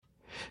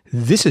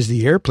This is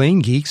the Airplane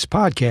Geeks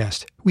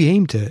podcast. We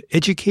aim to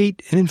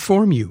educate and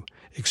inform you,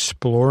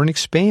 explore and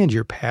expand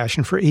your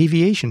passion for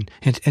aviation,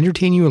 and to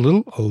entertain you a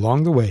little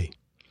along the way.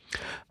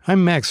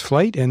 I'm Max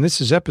Flight, and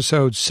this is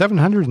episode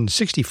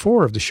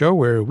 764 of the show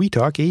where we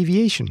talk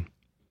aviation.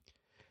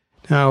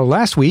 Now,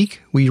 last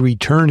week, we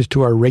returned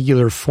to our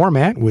regular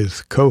format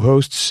with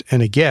co-hosts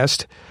and a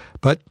guest,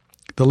 but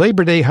the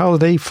Labor Day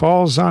holiday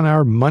falls on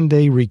our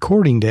Monday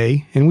recording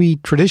day, and we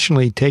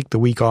traditionally take the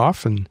week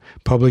off and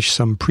publish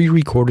some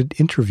pre-recorded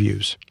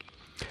interviews.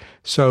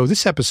 So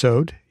this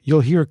episode,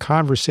 you'll hear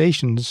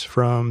conversations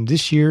from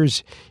this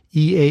year's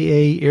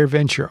EAA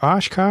AirVenture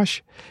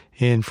Oshkosh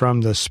and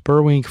from the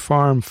Spurwink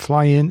Farm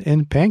Fly-In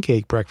and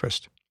Pancake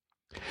Breakfast.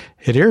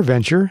 At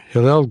AirVenture,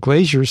 Hillel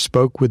Glazer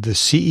spoke with the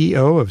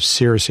CEO of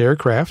Cirrus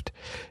Aircraft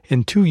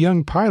and two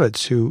young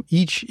pilots who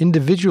each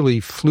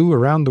individually flew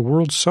around the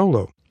world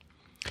solo.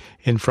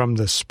 And from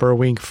the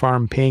Spurwink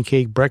Farm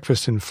Pancake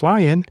Breakfast and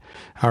Fly-In,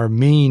 our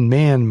main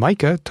man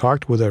Micah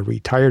talked with a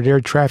retired air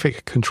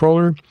traffic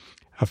controller,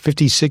 a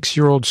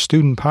 56-year-old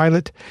student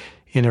pilot,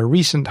 and a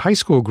recent high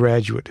school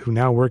graduate who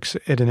now works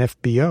at an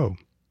FBO.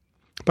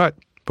 But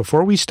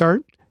before we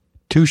start,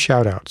 two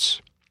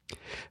shout-outs.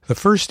 The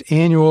first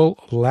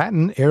annual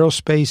Latin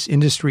Aerospace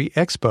Industry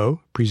Expo,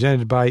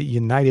 presented by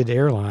United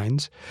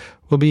Airlines,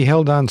 will be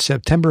held on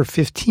September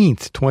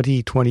 15th,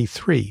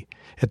 2023,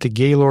 at the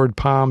Gaylord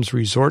Palms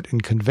Resort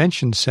and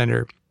Convention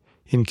Center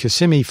in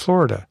Kissimmee,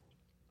 Florida.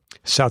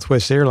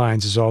 Southwest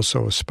Airlines is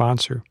also a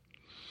sponsor.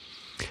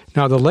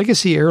 Now, the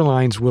Legacy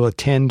Airlines will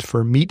attend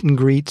for meet and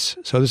greets,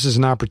 so this is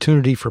an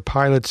opportunity for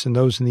pilots and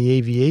those in the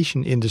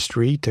aviation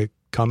industry to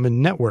come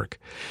and network.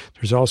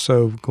 There's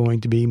also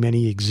going to be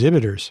many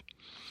exhibitors.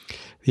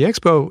 The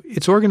expo,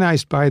 it's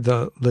organized by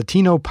the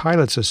Latino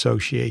Pilots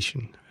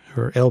Association,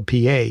 or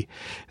LPA.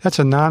 That's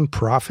a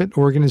nonprofit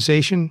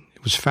organization.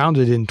 It was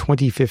founded in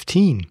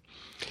 2015.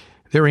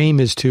 Their aim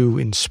is to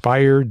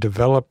inspire,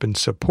 develop, and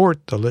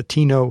support the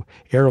Latino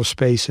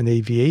aerospace and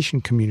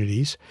aviation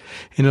communities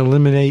and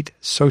eliminate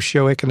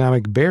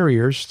socioeconomic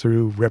barriers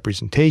through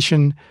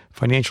representation,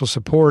 financial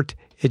support,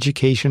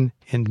 education,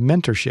 and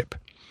mentorship.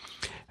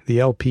 The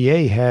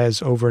LPA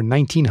has over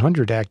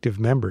 1,900 active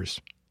members.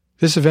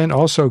 This event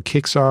also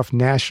kicks off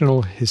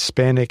National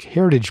Hispanic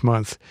Heritage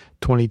Month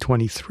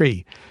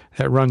 2023.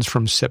 That runs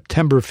from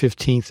September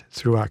 15th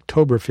through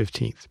October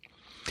 15th.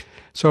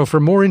 So for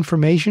more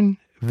information,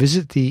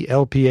 visit the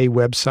LPA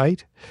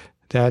website.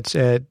 That's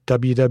at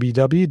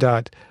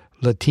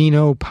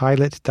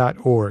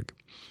www.latinopilot.org.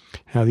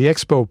 Now, the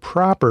expo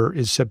proper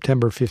is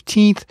September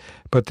 15th,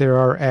 but there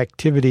are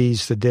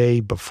activities the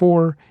day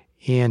before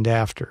and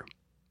after.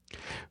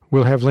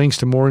 We'll have links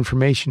to more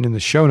information in the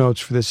show notes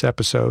for this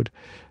episode.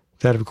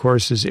 That, of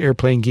course, is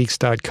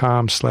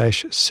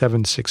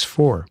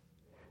airplanegeeks.com/764.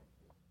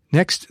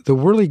 Next, the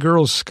Whirly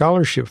Girls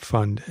Scholarship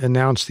Fund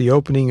announced the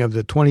opening of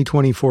the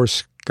 2024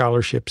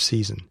 scholarship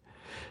season.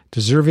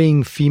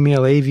 Deserving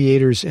female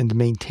aviators and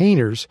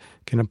maintainers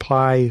can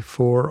apply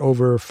for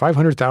over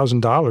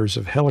 $500,000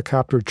 of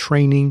helicopter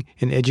training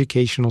and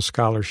educational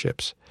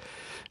scholarships.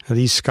 Now,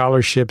 these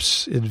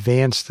scholarships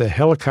advance the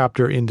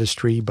helicopter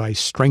industry by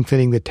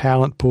strengthening the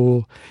talent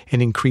pool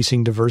and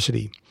increasing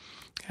diversity.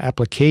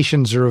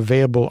 Applications are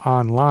available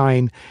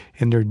online,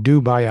 and they're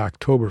due by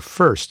October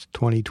 1st,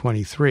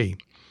 2023.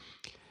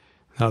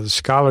 Now, the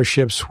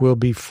scholarships will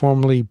be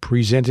formally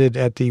presented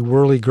at the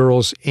Whirly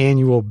Girls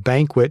Annual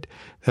Banquet.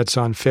 That's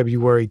on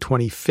February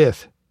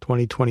 25th,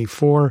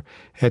 2024,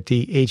 at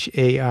the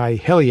HAI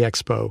Heli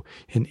Expo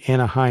in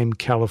Anaheim,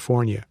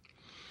 California.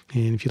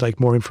 And if you'd like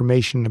more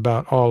information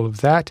about all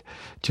of that,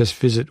 just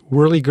visit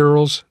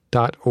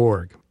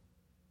whirlygirls.org.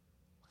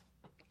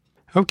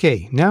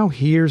 Okay, now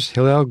here's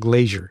Hillel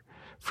Glazer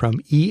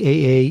from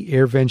EAA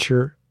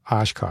AirVenture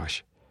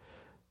Oshkosh.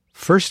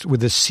 First,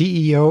 with the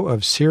CEO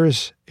of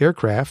Cirrus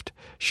Aircraft,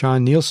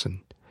 Sean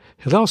Nielsen.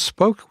 Hillel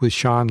spoke with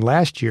Sean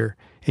last year,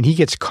 and he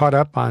gets caught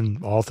up on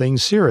all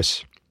things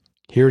Cirrus.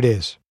 Here it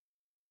is.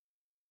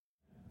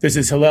 This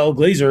is Hillel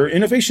Glazer,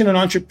 Innovation and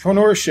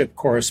Entrepreneurship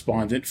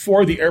Correspondent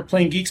for the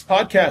Airplane Geeks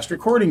podcast,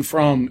 recording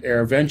from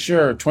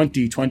AirVenture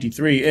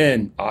 2023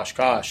 in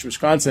Oshkosh,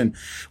 Wisconsin,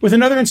 with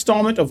another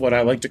installment of what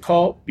I like to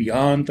call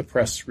Beyond the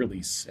Press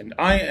Release. And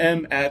I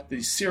am at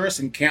the Cirrus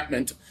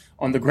encampment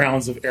on the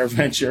grounds of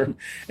AirVenture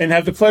and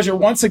have the pleasure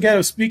once again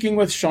of speaking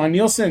with Sean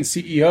Nielsen,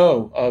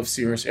 CEO of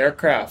Cirrus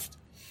Aircraft.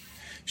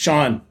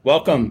 Sean,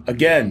 welcome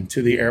again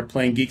to the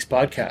Airplane Geeks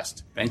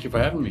podcast. Thank you for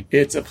having me.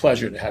 It's a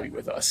pleasure to have you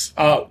with us.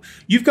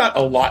 You've got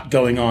a lot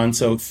going on,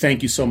 so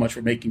thank you so much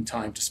for making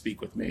time to speak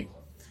with me.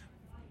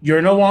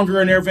 You're no longer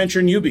an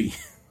AirVenture newbie.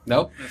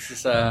 Nope, this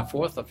is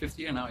fourth or fifth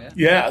year now, yeah.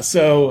 Yeah,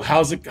 so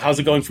how's it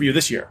going for you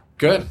this year?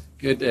 Good.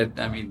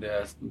 I mean,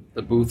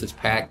 the booth is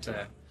packed.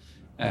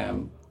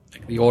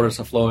 The orders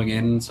are flowing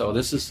in, so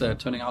this is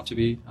turning out to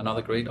be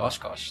another great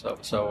Oshkosh.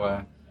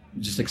 So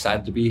I'm just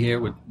excited to be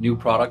here with new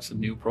products and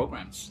new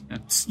programs.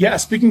 Yeah,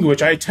 speaking of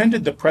which, I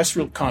attended the press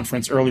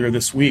conference earlier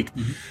this week.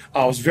 Mm-hmm.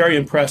 I was very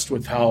impressed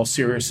with how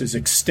Cirrus is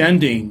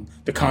extending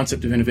the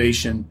concept of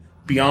innovation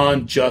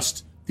beyond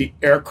just the the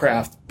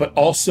aircraft, but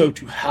also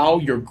to how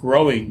you're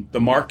growing the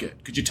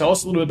market. Could you tell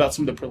us a little bit about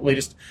some of the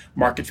latest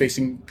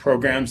market-facing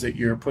programs that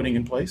you're putting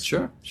in place?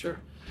 Sure.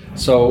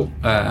 So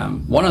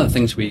one of the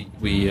things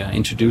we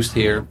introduced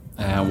here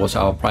was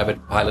our private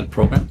pilot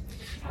program,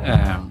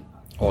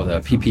 or the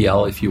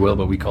PPL, if you will,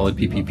 but we call it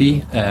PPP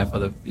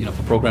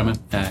for programming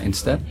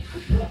instead.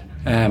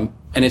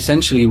 And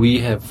essentially, we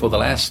have for the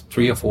last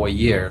 3 or 4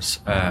 years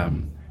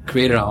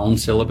created our own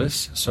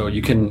syllabus, so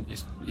you can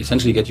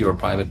essentially get your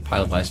private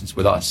pilot license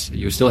with us.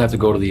 You still have to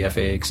go to the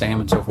FAA exam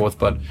and so forth,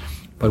 but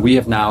we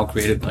have now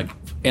created like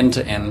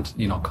end-to-end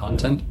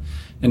content.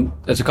 And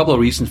there's a couple of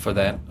reasons for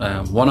that.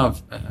 One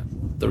of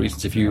the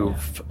reasons, if you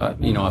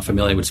are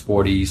familiar with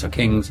Sporties or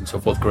Kings and so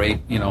forth, great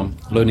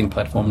learning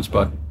platforms.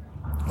 But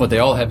what they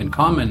all have in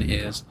common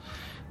is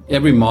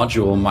every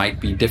module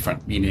might be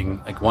different. Meaning,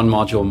 like one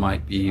module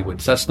might be with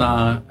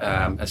Cessna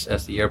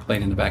as the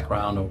airplane in the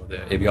background, or the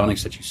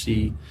avionics that you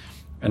see.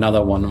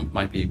 Another one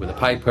might be with a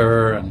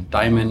Piper and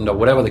Diamond, or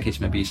whatever the case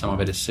may be. Some of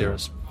it is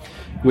Cirrus,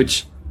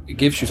 which it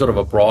gives you sort of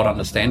a broad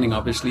understanding,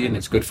 obviously, and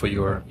it's good for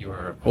your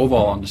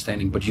overall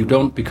understanding, but you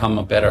don't become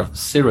a better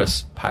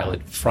Cirrus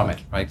pilot from it,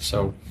 right?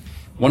 So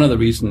one of the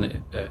reasons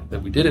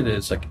that we did it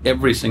is like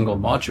every single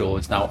module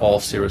is now all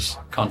Cirrus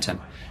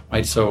content,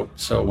 right? So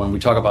when we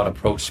talk about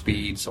approach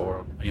speeds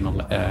or,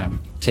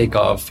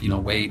 takeoff,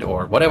 weight,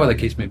 or whatever the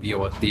case may be,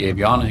 or the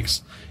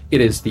avionics, it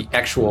is the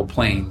actual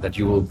plane that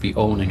you will be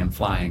owning and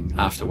flying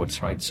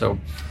afterwards, right? So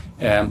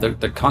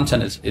the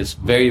content is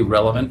very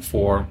relevant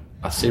for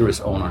a Cirrus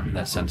owner in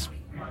that sense.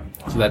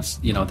 So that's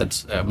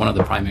one of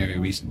the primary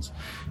reasons.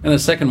 And the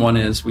second one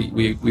is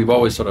we've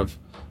always sort of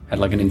had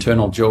like an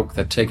internal joke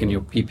that taking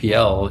your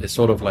PPL is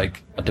sort of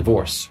like a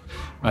divorce,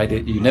 right?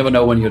 You never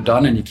know when you're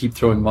done, and you keep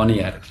throwing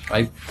money at it,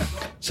 right?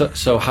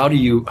 So how do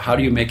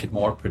you make it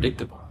more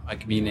predictable?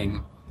 Like,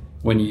 meaning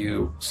when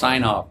you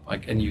sign up,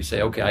 like, and you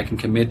say, okay, I can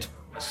commit,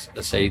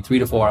 let's say 3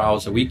 to 4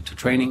 hours a week to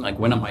training. Like,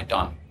 when am I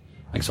done?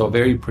 Like, so a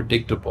very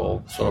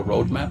predictable sort of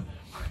roadmap.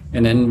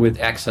 And then with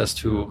access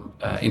to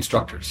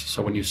instructors.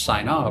 So when you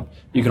sign up,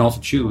 you can also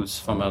choose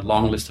from a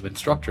long list of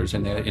instructors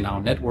in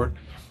our network.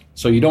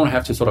 So you don't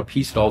have to sort of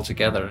piece it all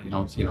together. You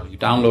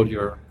download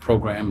your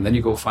program, and then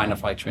you go find a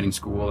flight training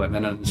school, and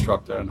then an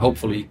instructor, and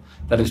hopefully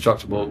that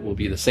instructor will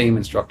be the same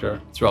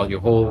instructor throughout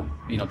your whole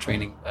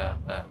training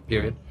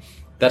period.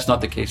 That's not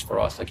the case for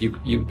us. Like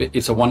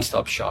it's a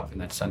one-stop shop in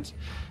that sense.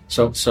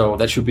 So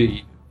that should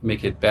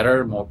make it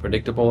better, more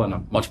predictable, and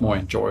a much more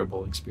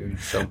enjoyable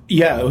experience. So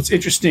yeah, it was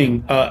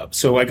interesting.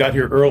 So I got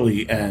here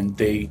early, and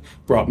they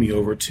brought me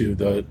over to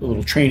the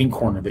little training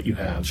corner that you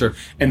have. Sure.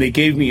 And they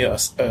gave me a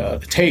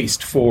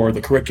taste for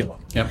the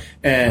curriculum. Yeah.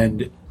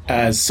 And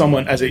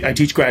I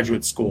teach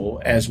graduate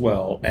school as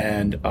well,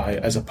 and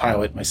as a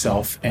pilot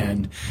myself,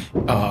 and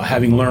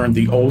having learned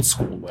the old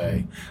school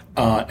way.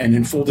 And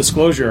in full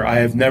disclosure, I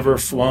have never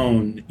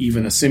flown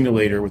even a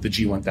simulator with the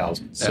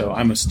G1000. So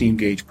I'm a steam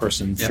gauge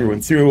person through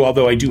and through,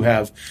 although I do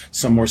have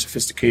some more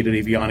sophisticated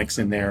avionics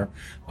in there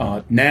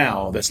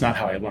now. That's not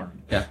how I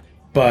learned. Yeah.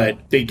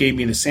 But they gave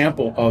me the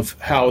sample of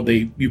how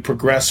you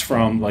progress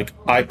from like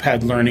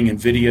iPad learning and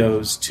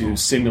videos to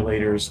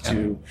simulators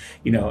to,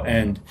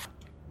 and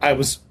I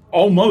was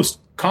almost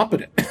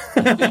competent,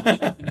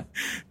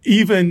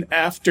 even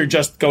after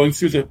just going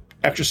through the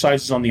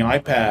exercises on the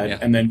iPad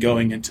and then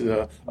going into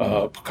the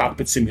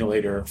cockpit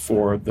simulator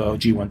for the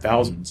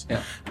G1000s.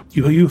 Yeah.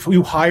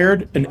 You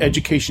hired an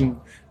education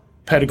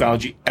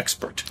pedagogy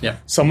expert,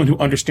 someone who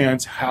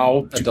understands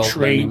how to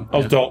train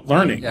adult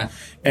learning. Yeah.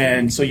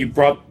 And so you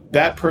brought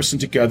that person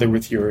together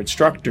with your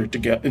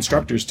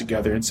instructors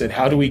together and said,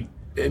 how do we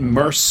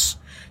immerse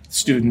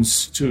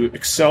students to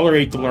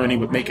accelerate the learning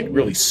but make it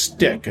really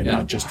stick and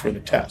not just for the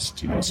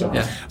test,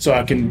 So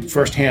I can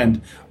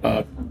firsthand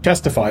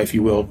testify, if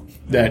you will,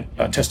 that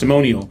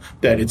testimonial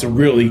that it's a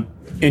really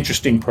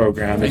interesting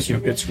program.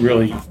 It's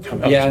really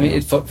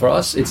for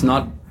us, it's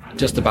not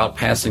just about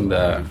passing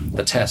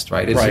the test,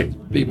 right?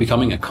 It's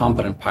becoming a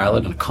competent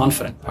pilot and a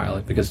confident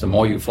pilot, because the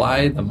more you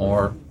fly, the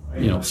more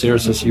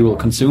Cirruses you will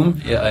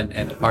consume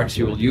and parts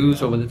you will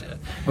use over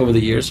the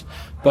years.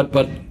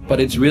 But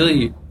it's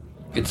really,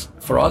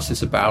 for us,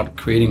 it's about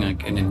creating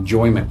an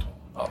enjoyment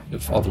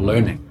of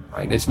learning,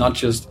 right? It's not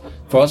just,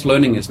 for us,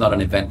 learning is not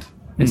an event.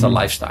 It's a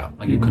lifestyle.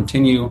 Like you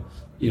continue,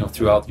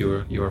 throughout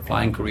your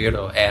flying career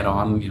to add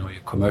on, your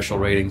commercial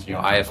ratings,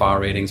 your IFR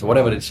ratings, or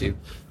whatever it is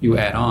you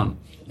add on.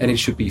 And it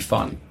should be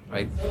fun,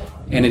 right?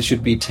 And it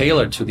should be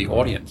tailored to the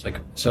audience. Like,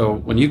 so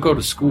when you go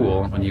to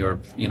school, when you're,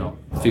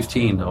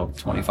 15 or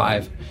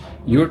 25,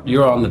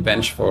 you're on the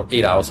bench for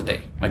 8 hours a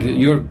day. Like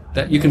you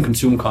can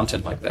consume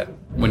content like that.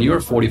 When you're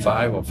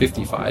 45 or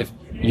 55,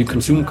 you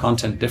consume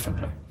content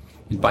differently.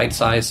 In bite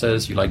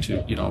sizes, you like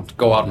to,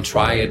 go out and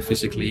try it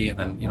physically, and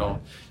then,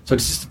 so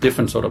it's just a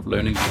different sort of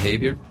learning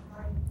behavior.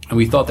 And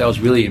we thought that was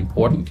really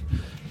important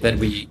that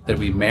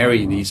we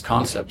marry these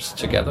concepts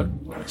together.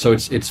 So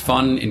it's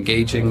fun,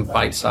 engaging,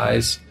 bite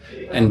size,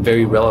 and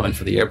very relevant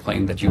for the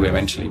airplane that you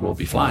eventually will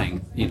be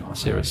flying,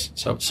 Cirrus.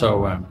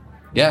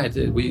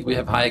 We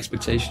have high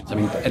expectations. I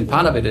mean, and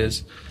part of it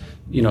is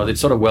it's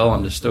sort of well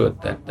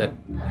understood that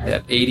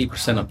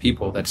 80% of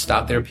people that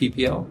start their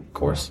PPL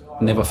course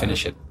never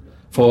finish it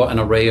for an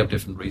array of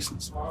different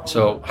reasons.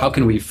 So how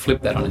can we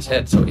flip that on its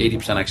head? So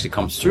 80% actually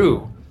comes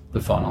through the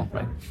funnel,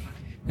 right?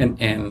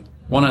 And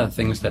one of the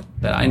things that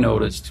I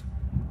noticed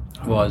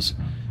was,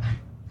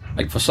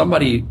 like, for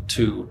somebody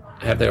to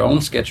have their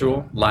own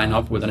schedule line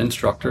up with an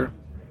instructor,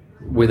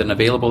 with an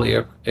available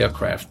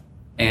aircraft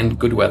and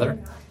good weather,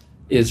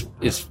 it's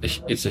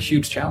a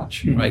huge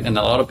challenge, right? And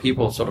a lot of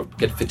people sort of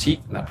get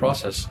fatigued in that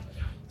process.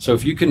 So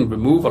if you can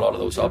remove a lot of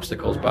those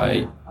obstacles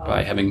by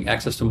having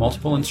access to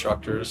multiple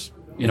instructors,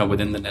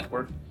 within the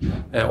network,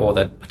 or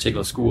that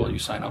particular school you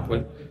sign up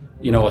with,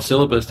 a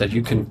syllabus that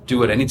you can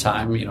do at any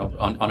time,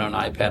 on an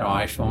iPad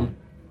or iPhone,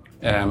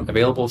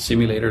 available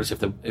simulators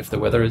if the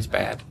weather is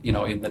bad,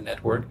 in the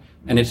network,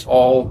 and it's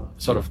all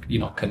sort of,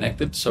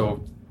 connected.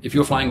 So if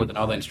you're flying with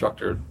another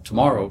instructor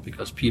tomorrow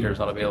because Peter's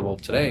not available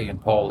today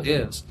and Paul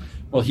is,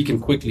 well, he can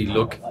quickly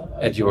look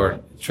at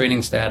your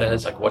training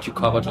status, like what you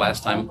covered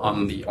last time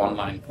on the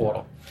online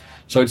portal.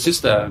 So it's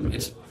just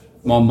it's a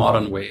more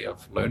modern way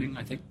of learning,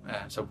 I think.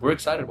 So we're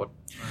excited what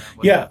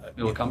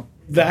will come.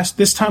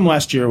 This time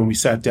last year when we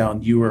sat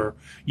down, you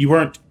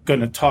weren't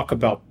going to talk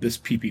about this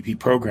PPP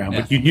program,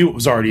 but you knew it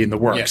was already in the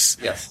works.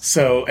 Yes.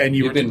 So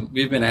we've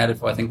been at it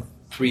for, I think,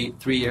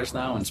 three years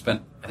now, and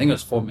spent, I think it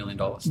was $4 million.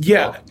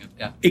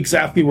 Yeah,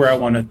 exactly where I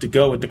wanted to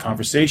go with the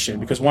conversation,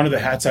 because one of the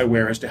hats I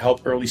wear is to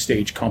help early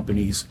stage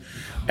companies.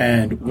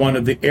 And one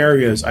of the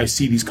areas I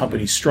see these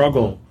companies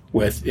struggle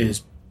with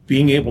is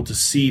being able to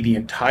see the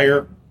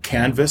entire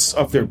canvas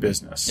of their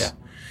business. Yeah.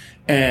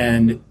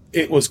 And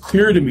it was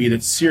clear to me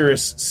that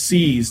Cirrus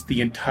sees the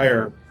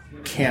entire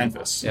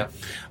canvas. Yeah.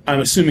 I'm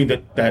assuming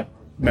that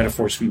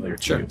metaphor is familiar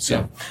to you.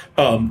 So,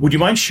 would you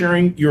mind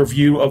sharing your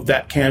view of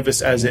that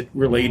canvas as it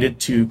related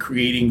to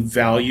creating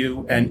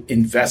value and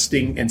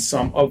investing in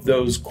some of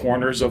those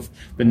corners of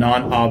the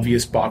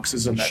non-obvious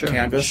boxes on that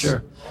canvas?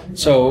 Sure.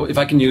 So if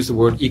I can use the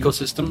word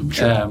ecosystem,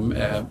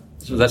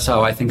 so that's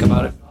how I think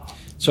about it.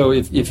 So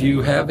if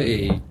you have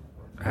a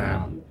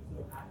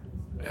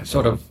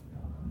sort of,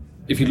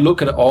 if you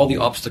look at all the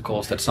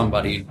obstacles that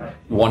somebody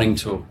wanting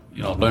to,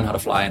 learn how to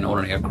fly and own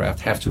an aircraft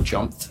have to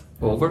jump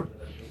over,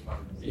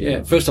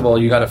 first of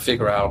all, you got to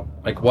figure out,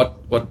 like,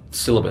 what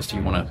syllabus do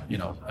you want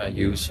to,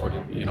 use, or,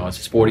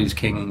 it's Sporties,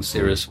 King,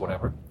 Cirrus,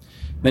 whatever.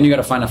 Then you got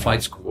to find a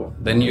flight school.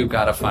 Then you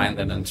got to find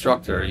an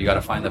instructor. You got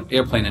to find the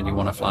airplane that you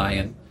want to fly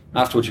in.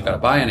 Afterwards, you got to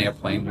buy an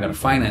airplane. You got to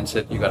finance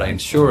it. You got to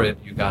insure it.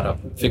 You got to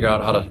figure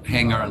out how to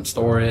hangar and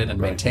store it and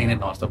maintain it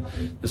and all stuff.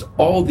 There's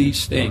all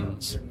these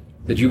things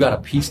that you got to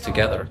piece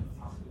together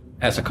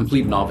as a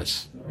complete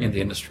novice in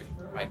the industry,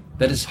 right?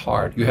 That is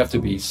hard. You have to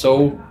be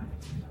so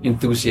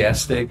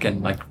enthusiastic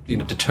and, like,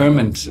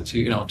 determined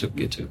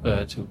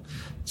to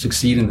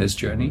succeed in this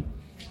journey.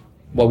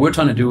 What we're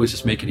trying to do is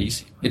just make it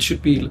easy. It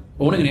should be,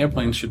 owning an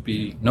airplane should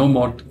be no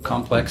more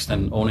complex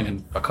than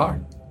owning a car.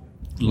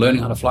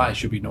 Learning how to fly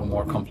should be no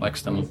more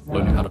complex than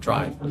learning how to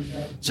drive.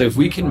 So if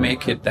we can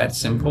make it that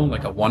simple,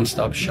 like a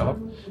one-stop shop,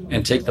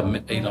 and take the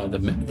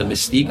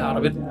mystique out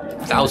of it,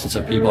 thousands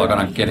of people are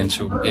going to get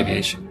into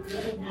aviation.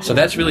 So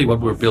that's really what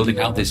we're building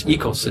out, this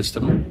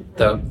ecosystem.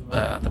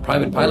 The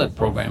private pilot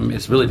program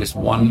is really just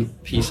one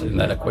piece in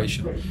that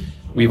equation.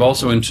 We've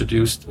also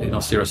introduced,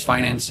 Cirrus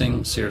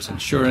financing, Cirrus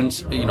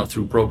insurance,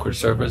 through broker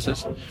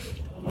services,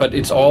 but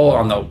it's all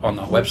on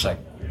the website.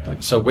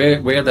 So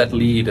where that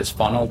lead is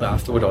funneled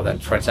afterward, or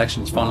that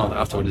transaction is funneled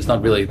afterward, is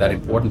not really that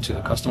important to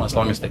the customer, as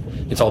long as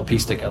it's all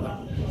pieced together.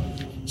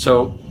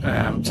 So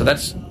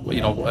that's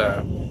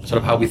sort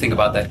of how we think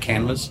about that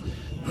canvas,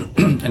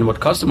 and what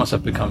customers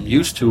have become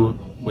used to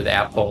with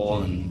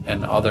Apple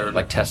and other,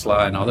 like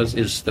Tesla and others,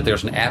 is that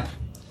there's an app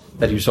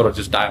that you sort of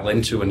just dial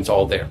into and it's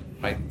all there,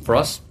 right? For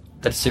us,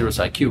 that's Cirrus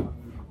IQ.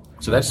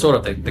 So that's sort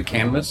of the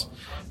canvas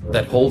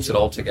that holds it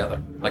all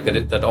together, like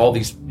that all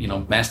these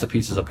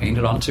masterpieces are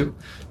painted onto,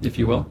 if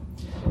you will.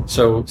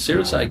 So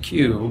Cirrus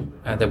IQ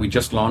that we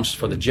just launched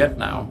for the jet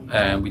now,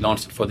 and we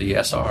launched it for the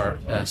SR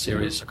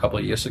series a couple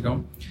of years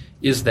ago,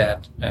 is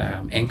that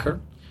anchor.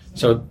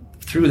 So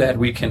through that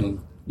we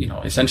can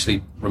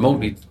essentially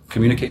remotely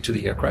communicate to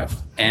the aircraft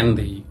and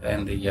the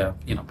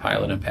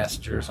pilot and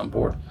passengers on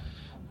board.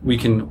 We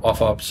can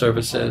offer up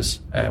services.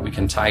 We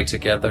can tie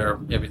together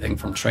everything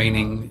from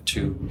training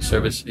to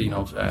service,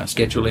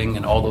 scheduling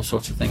and all those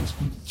sorts of things.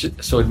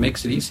 So it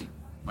makes it easy,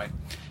 right?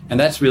 And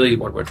that's really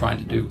what we're trying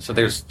to do. So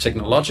there's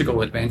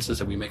technological advances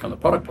that we make on the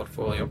product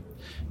portfolio,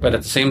 but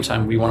at the same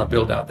time, we want to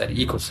build out that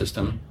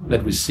ecosystem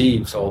that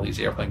receives all these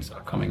airplanes that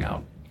are coming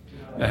out.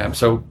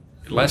 So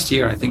last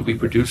year, I think we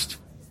produced,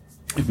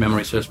 if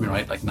memory serves me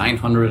right, like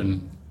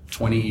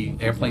 920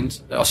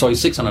 airplanes.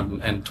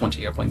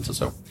 620 airplanes or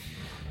so.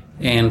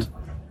 And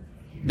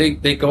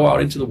they go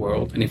out into the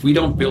world, and if we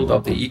don't build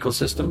up the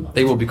ecosystem,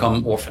 they will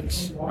become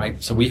orphans,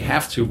 right? So we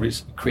have to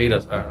create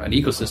an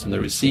ecosystem that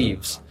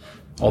receives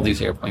all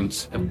these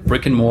airplanes, a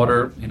brick and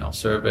mortar,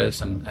 service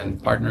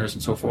and partners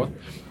and so forth,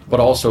 but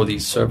also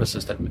these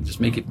services that just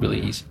make it really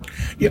easy.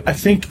 Yeah, I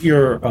think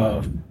your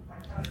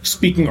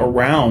speaking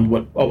around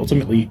what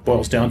ultimately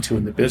boils down to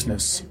in the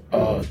business,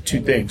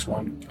 two things.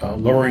 One,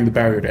 lowering the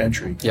barrier to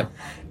entry,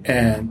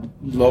 and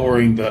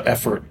lowering the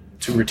effort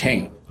to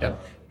retain.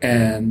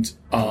 And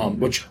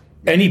which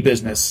any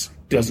business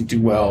doesn't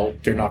do well,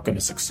 they're not going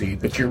to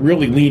succeed. But you're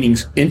really leaning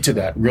into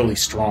that really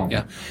strong.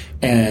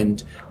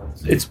 And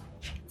it's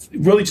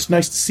really just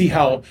nice to see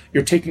how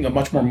you're taking a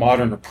much more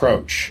modern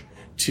approach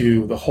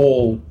to the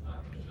whole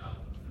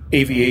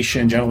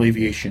general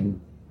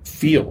aviation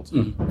field.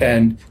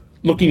 And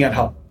looking at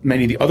how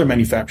many of the other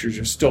manufacturers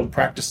are still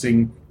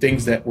practicing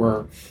things that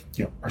are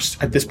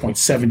at this point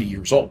 70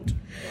 years old,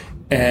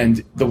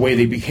 and the way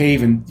they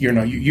behave. And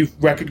you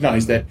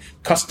recognize that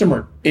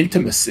customer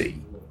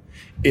intimacy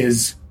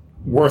is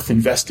worth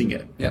investing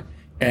in.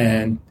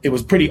 And it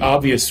was pretty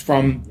obvious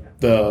from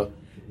the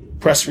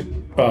press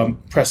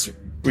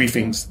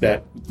briefings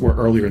that were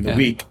earlier in the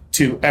week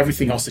to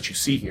everything else that you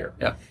see here.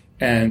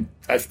 And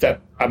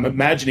I'm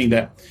imagining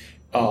that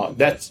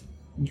that's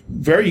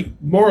very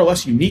more or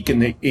less unique in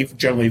the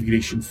general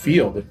aviation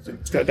field.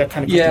 It's got that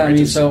kind of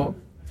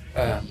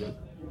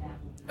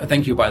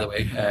thank you, by the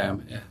way.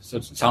 So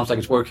it sounds like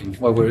it's working.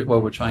 What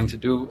we're trying to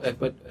do,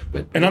 but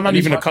and I'm not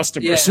even a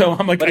customer, so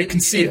I'm like I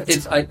can see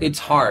it. It's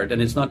hard, and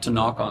it's not to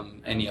knock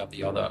on any of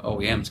the other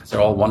OEMs because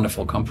they're all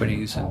wonderful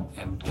companies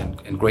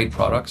and great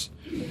products.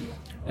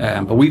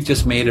 But we've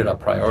just made it a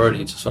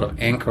priority to sort of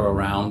anchor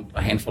around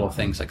a handful of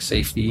things like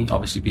safety,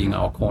 obviously being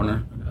our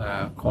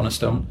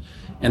cornerstone,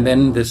 and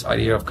then this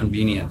idea of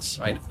convenience,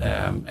 right,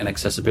 and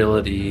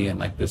accessibility, and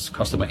like this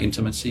customer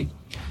intimacy.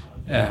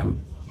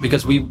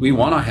 Because we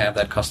want to have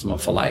that customer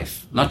for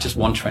life, not just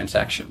one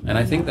transaction. And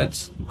I think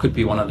that could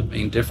be one of the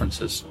main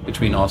differences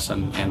between us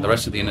and the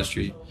rest of the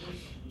industry.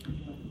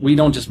 We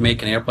don't just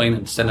make an airplane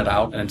and send it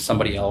out and then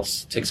somebody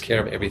else takes care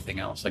of everything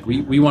else. Like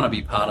we want to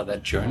be part of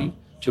that journey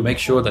to make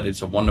sure that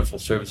it's a wonderful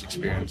service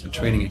experience and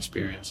training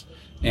experience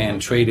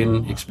and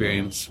trade-in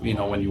experience,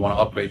 when you want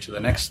to upgrade to the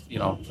next,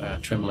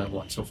 trim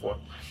level and so forth.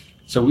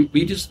 So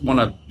we just want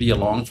to be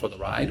along for the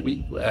ride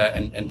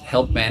and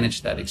help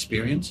manage that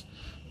experience.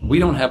 We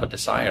don't have a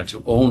desire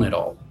to own it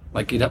all.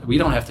 Like we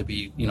don't have to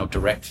be,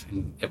 direct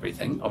in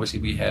everything. Obviously,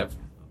 we have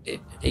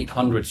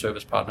 800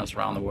 service partners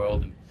around the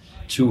world and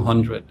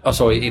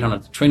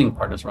 800 training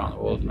partners around the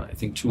world, and I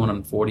think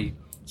 240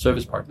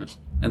 service partners,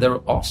 and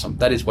they're awesome.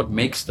 That is what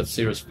makes the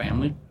Cirrus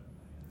family.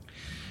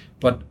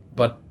 But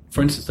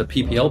for instance, the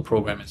PPL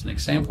program is an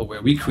example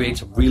where we create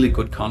some really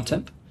good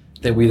content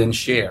that we then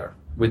share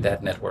with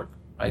that network.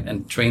 Right,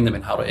 and train them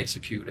in how to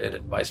execute it,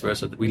 and vice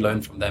versa. That we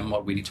learn from them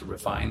what we need to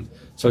refine.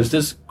 So it's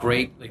this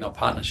great,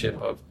 partnership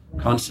of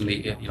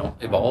constantly,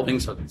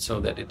 evolving, so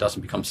that it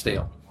doesn't become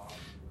stale.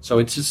 So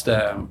it's just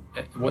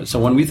so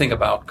when we think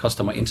about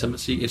customer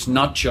intimacy, it's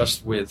not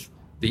just with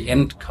the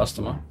end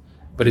customer,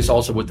 but it's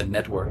also with the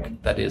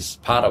network that is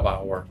part of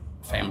our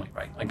family,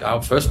 right? Like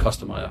our first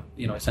customer,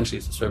 essentially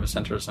is the service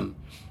centers and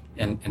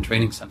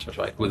training centers,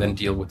 right? We then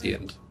deal with the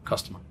end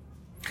customer.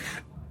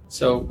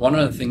 So one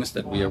of the things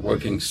that we are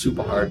working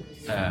super hard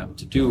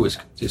to do is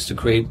to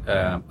create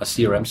a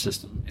CRM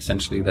system,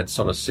 essentially, that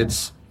sort of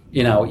sits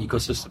in our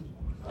ecosystem,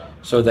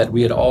 so that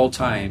we at all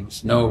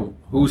times know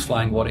who's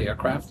flying what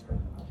aircraft,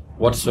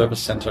 what service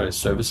center is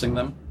servicing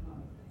them,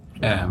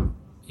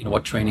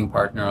 what training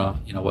partner,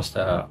 what's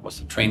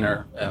the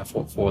trainer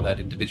for that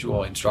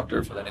individual,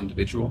 instructor for that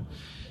individual,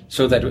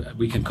 so that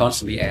we can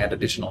constantly add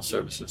additional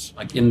services,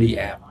 like in the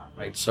app,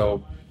 right?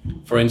 So,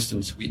 for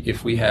instance,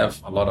 if we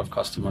have a lot of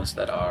customers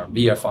that are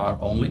VFR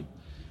only,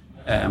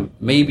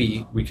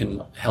 maybe we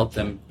can help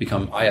them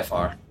become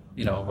IFR,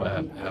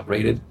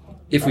 rated,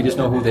 if we just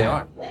know who they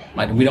are.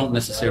 Right? And we don't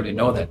necessarily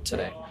know that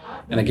today.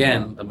 And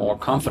again, the more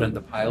confident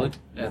the pilot,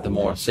 the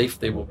more safe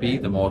they will be,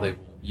 the more they will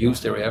use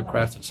their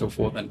aircraft and so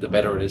forth, and the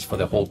better it is for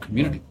the whole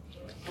community.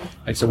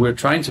 Right? So we're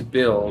trying to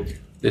build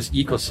this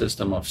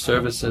ecosystem of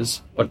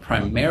services, but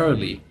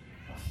primarily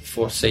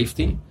for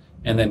safety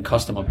and then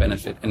customer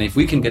benefit. And if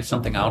we can get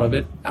something out of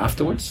it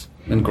afterwards,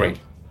 then great.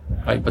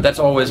 Right? But that's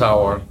always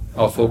our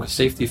focus.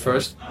 Safety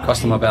first,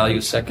 customer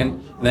value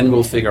second, and then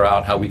we'll figure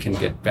out how we can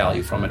get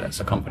value from it as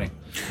a company.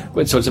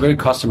 But so it's a very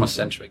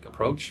customer-centric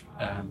approach.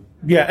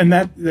 And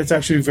that's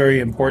actually very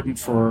important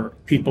for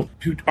people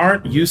who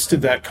aren't used to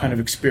that kind of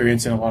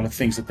experience in a lot of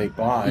things that they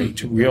buy,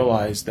 to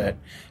realize that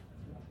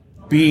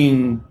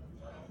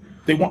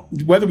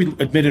whether we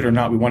admit it or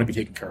not, we want to be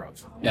taken care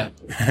of.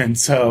 And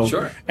so,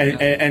 sure.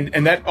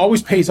 And that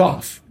always pays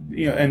off.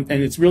 And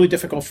it's really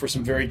difficult for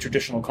some very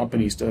traditional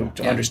companies to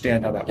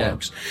understand how that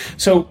works.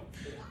 So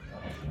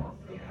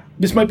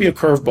this might be a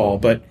curveball,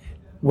 but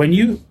when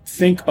you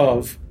think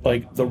of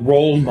like the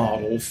role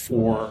model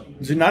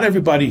not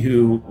everybody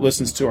who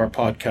listens to our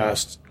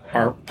podcast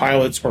are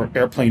pilots or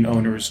airplane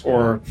owners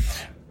or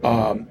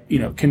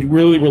can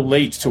really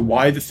relate to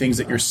why the things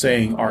that you're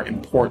saying are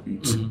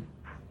important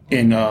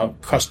in a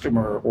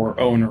customer or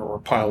owner or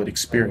pilot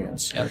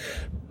experience.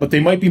 But they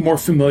might be more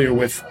familiar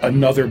with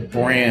another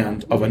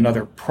brand of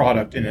another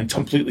product in a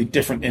completely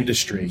different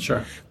industry.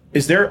 Sure.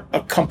 Is there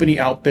a company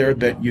out there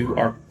that you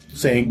are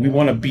saying we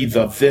want to be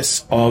the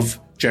this of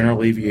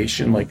general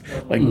aviation?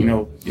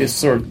 Is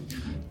sort of...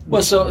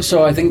 Well,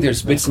 so I think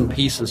there's bits and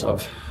pieces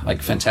of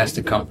like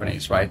fantastic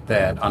companies, right,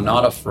 that are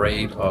not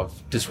afraid of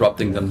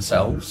disrupting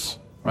themselves,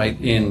 right,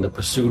 in the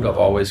pursuit of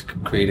always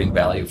creating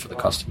value for the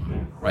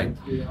customer, right?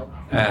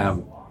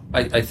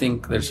 I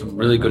think there's some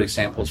really good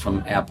examples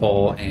from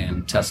Apple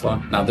and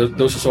Tesla. Now,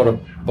 those are sort of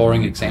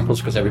boring examples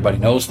because everybody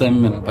knows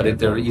them, but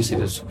they're easy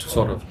to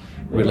sort of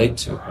relate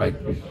to, right?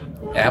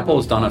 Apple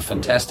has done a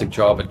fantastic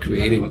job at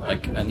creating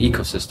like an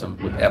ecosystem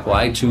with Apple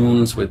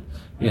iTunes, with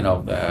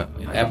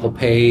Apple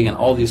Pay, and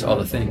all these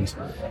other things.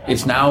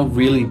 It's now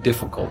really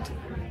difficult,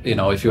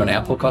 if you're an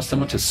Apple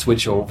customer, to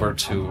switch over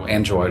to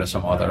Android or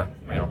some other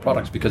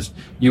products, because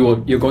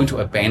you're going to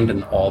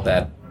abandon all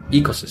that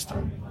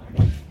ecosystem.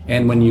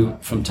 And when you,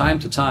 from time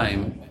to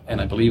time, and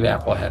I believe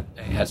Apple had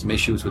some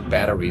issues with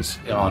batteries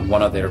on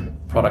one of their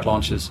product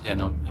launches,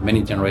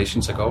 many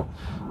generations ago,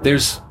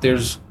 there's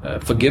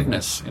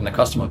forgiveness in the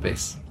customer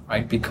base,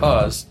 right?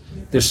 Because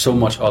there's so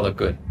much other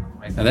good,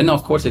 right? And then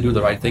of course they do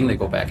the right thing, they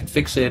go back and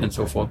fix it and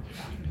so forth.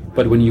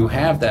 But when you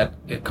have that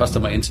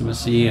customer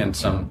intimacy and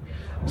some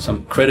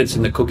credits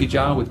in the cookie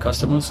jar with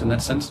customers in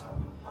that sense,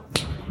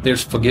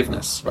 there's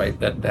forgiveness, right?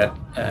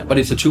 But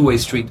it's a two-way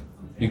street.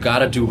 You got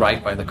to do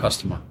right by the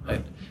customer,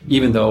 right?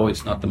 Even though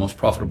it's not the most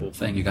profitable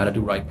thing, you got to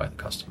do right by the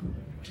customer.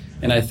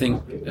 And I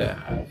think,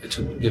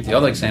 to give the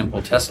other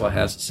example, Tesla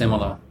has a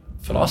similar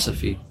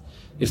philosophy.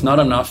 It's not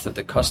enough that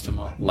the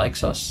customer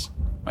likes us,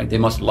 right? They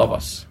must love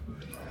us.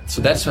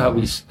 So that's how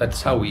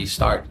we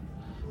start,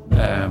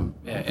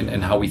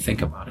 and how we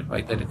think about it,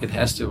 right? That it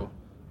has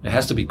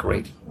to be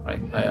great,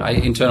 right? I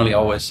internally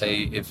always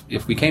say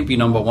if we can't be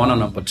number one or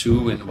number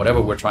two in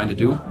whatever we're trying to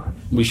do,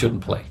 we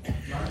shouldn't play.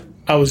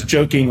 I was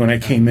joking when I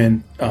came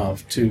in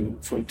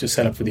to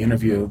set up for the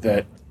interview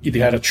that they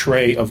had a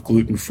tray of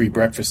gluten-free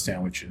breakfast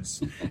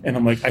sandwiches, and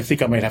I'm like, I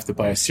think I might have to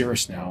buy a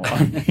Cirrus now,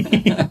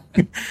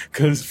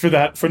 because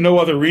for no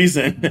other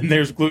reason than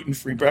there's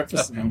gluten-free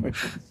breakfast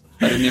sandwiches.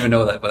 I didn't even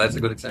know that, but that's a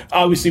good example.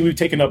 Obviously, we've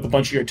taken up a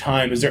bunch of your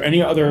time. Is there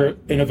any other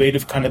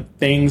innovative kind of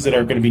things that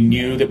are going to be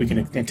new that we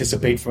can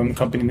anticipate from the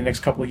company in the next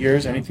couple of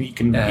years? Anything you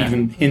can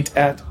even hint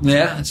at?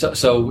 Yeah,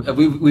 so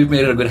we've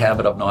made it a good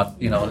habit of not,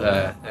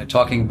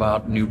 talking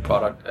about new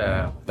product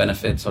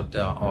benefits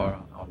or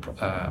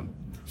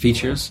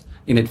features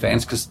in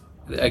advance, because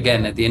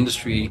again, the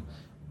industry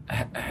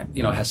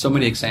has so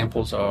many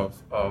examples of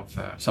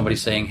somebody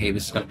saying, hey,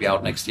 this is going to be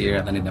out next year,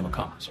 and then it never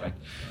comes, right?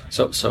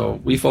 So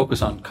we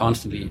focus on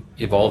constantly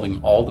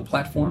evolving all the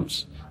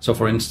platforms. So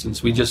for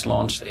instance, we just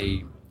launched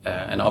an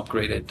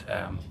upgraded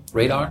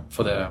radar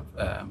for the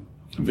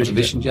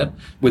Vision Jet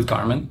with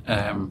Garmin,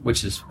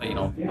 which is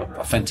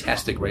a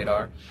fantastic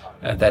radar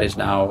that is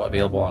now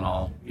available on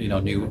all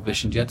new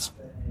Vision Jets.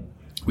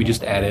 We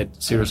just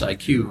added Cirrus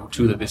IQ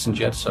to the Vision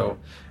Jet. So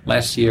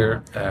last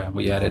year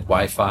we added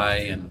Wi-Fi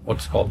and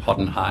what's called hot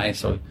and high,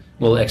 so a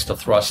little extra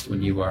thrust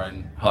when you are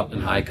in hot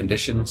and high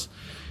conditions.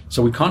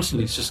 So we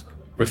constantly just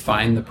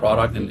refine the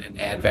product and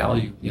add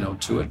value,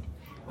 to it.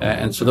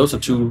 And so those are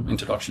two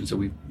introductions that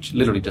we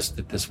literally just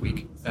did this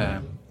week.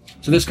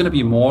 So there's going to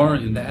be more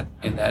in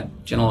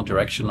that general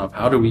direction of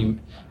how do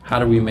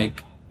we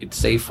make it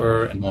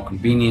safer and more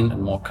convenient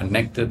and more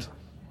connected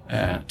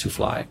to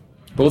fly,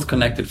 both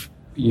connected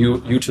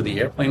you to the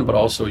airplane, but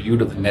also you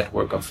to the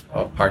network of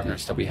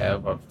partners that we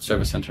have, of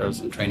service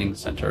centers and training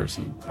centers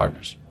and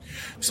partners.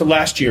 So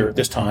last year,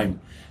 this time,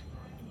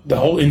 the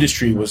whole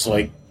industry was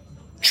like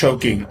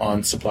choking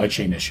on supply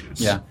chain issues.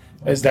 Yeah.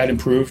 Has that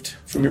improved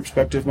from your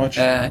perspective much?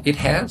 It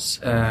has,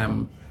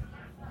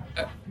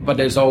 but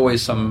there's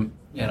always some,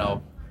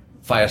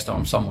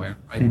 firestorm somewhere,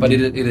 right? Mm-hmm. But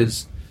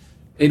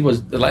it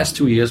was the last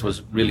 2 years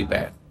was really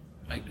bad,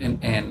 right?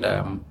 And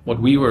what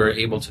we were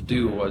able to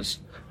do was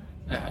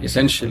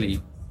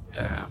essentially,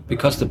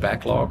 because the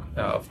backlog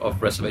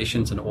of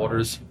reservations and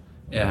orders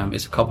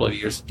is a couple of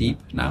years deep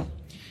now,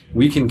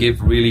 we can give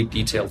really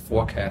detailed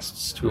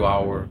forecasts to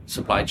our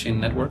supply chain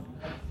network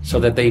so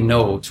that they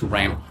know to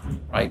ramp,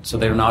 right? So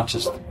they're not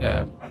just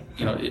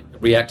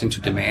reacting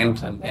to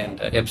demand and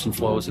ebbs and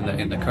flows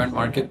in the current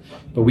market,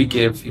 but we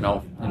give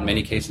in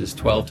many cases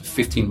 12 to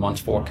 15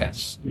 months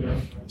forecasts.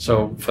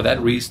 So for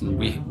that reason,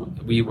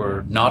 we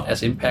were not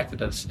as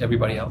impacted as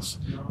everybody else,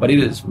 but it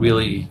is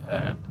really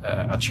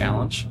a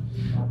challenge,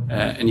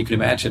 and you can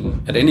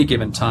imagine at any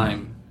given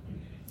time.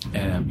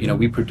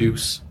 We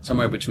produce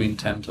somewhere between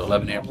 10 to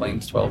 11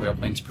 airplanes, 12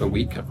 airplanes per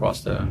week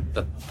across the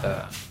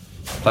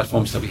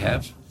platforms that we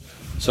have.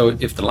 So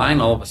if the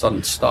line all of a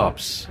sudden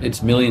stops,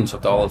 it's millions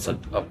of dollars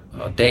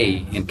a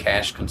day in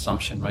cash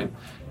consumption, right?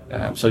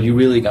 So you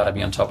really got to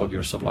be on top of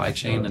your supply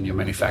chain and your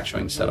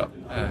manufacturing setup.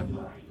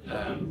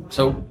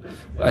 So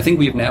I think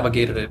we've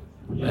navigated it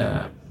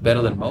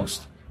better than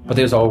most, but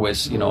there's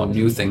always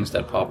new things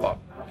that pop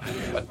up.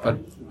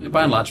 But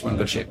by and large, we're in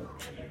good shape.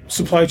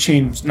 Supply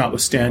chains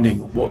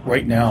notwithstanding,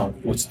 right now,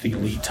 what's the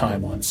lead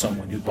time on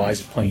someone who buys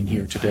a plane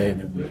here today,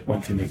 and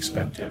when can they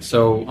expect it?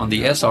 So on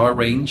the SR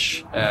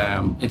range,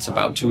 it's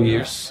about 2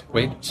 years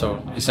wait.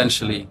 So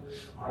essentially,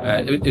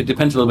 it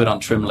depends a little bit on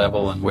trim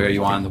level and where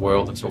you are in the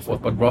world and so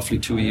forth, but roughly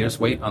 2 years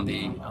wait on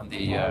the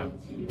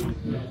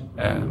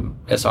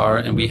SR,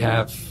 and we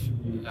have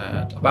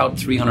about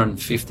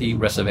 350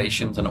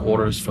 reservations and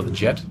orders for the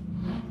jet.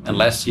 And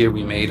last year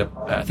we made,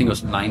 I think it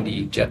was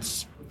 90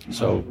 jets.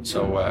 So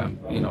a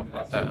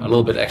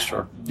little bit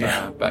extra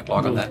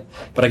backlog on that.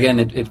 But again,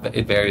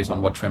 it varies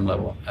on what trim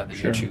level that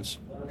you choose.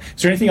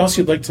 Is there anything else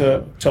you'd like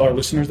to tell our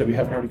listeners that we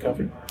haven't already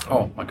covered?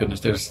 Oh, my goodness.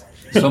 There's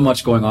so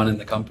much going on in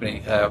the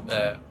company.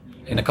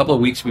 In a couple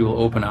of weeks, we will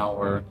open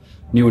our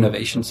new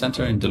innovation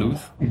center in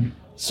Duluth. Mm-hmm.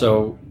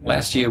 So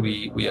last year,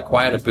 we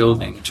acquired a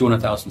building,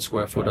 200,000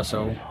 square foot or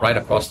so, right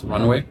across the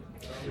runway.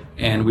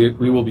 And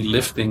we will be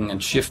lifting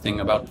and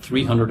shifting about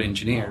 300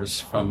 engineers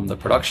from the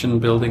production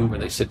building where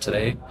they sit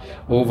today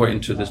over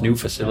into this new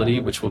facility,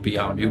 which will be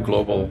our new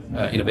global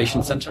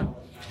innovation center.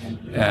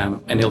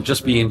 And it'll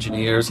just be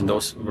engineers and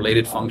those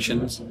related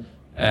functions,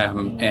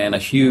 and a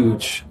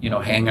huge,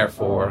 hangar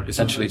for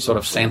essentially sort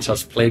of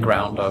Santa's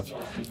playground of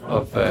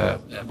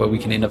where we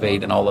can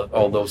innovate and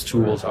all those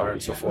tools are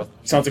and so forth.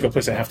 Sounds like a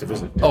place I have to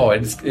visit. Oh,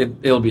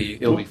 it'll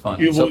be fun.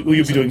 Will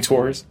you be doing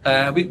tours?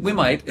 We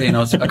might.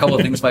 A couple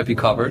of things might be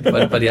covered,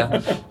 but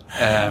yeah.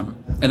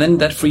 And then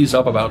that frees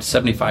up about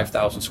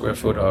 75,000 square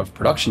foot of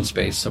production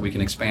space, so we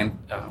can expand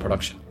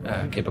production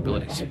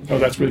capabilities. Oh,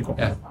 that's really cool.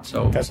 Yeah.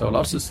 So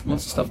lots of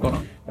stuff going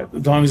on.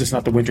 As long as it's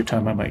not the winter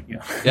time, I might.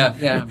 Yeah.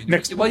 I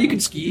mean, well, you can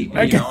ski. You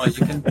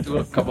can do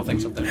a couple of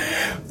things up there.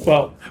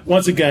 Well,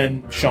 once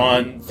again,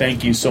 Sean,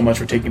 thank you so much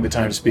for taking the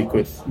time to speak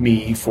with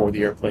me for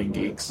the Airplane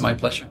Geeks. My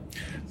pleasure.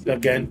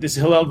 Again, this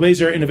is Hillel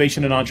Glazer,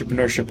 Innovation and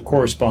Entrepreneurship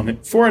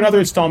Correspondent, for another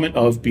installment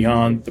of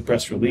Beyond the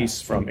Press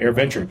Release from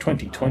AirVenture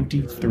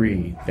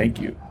 2023. Thank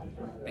you.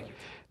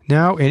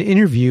 Now, an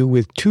interview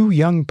with two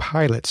young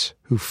pilots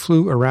who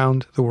flew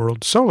around the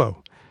world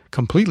solo,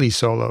 completely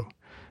solo.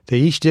 They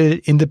each did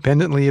it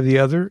independently of the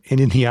other and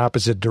in the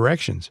opposite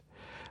directions.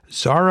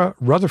 Zara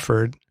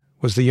Rutherford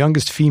was the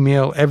youngest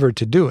female ever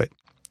to do it.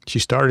 She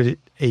started at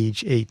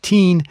age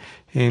 18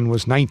 and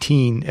was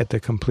 19 at the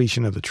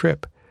completion of the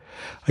trip.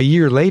 A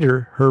year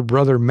later, her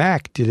brother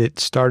Mac did it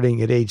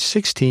starting at age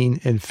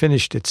 16 and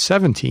finished at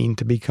 17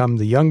 to become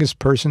the youngest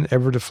person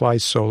ever to fly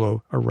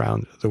solo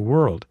around the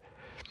world.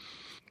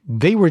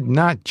 They were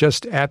not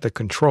just at the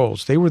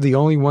controls. They were the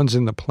only ones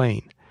in the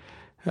plane,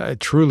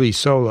 truly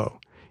solo.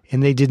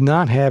 And they did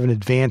not have an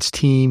advanced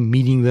team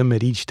meeting them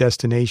at each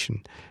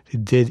destination. They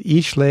did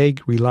each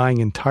leg relying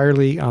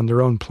entirely on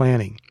their own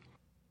planning.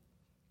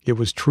 It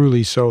was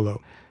truly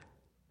solo.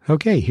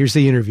 Okay, here's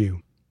the interview.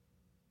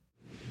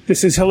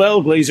 This is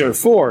Hillel Glazer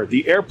for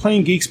the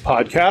Airplane Geeks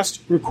podcast,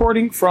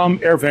 recording from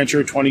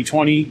AirVenture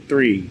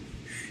 2023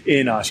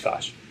 in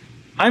Oshkosh.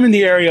 I'm in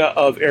the area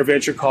of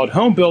AirVenture called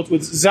Home Built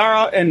with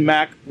Zara and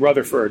Mac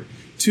Rutherford,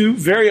 two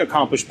very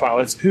accomplished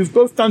pilots who've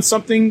both done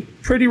something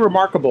pretty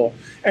remarkable,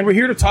 and we're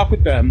here to talk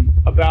with them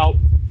about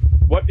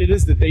what it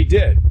is that they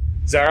did.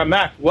 Zara,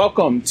 Mac,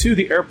 welcome to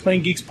the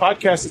Airplane Geeks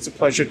podcast. It's a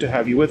pleasure to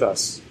have you with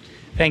us.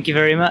 Thank you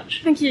very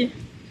much. Thank you.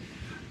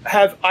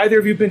 Have either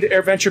of you been to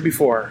AirVenture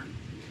before?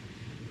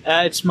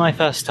 It's my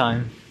first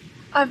time.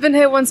 I've been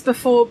here once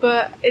before,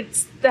 but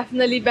it's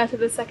definitely better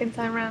the second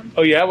time round.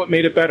 Oh yeah? What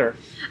made it better?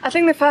 I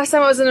think the first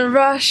time I was in a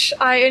rush.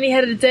 I only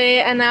had a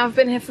day, and now I've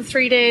been here for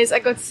 3 days. I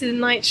got to see the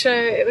night show.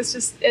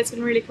 It's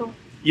been really cool.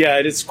 Yeah,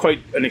 it is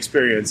quite an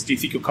experience. Do you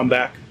think you'll come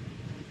back?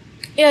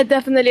 Yeah,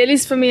 definitely. At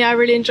least for me, I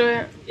really enjoy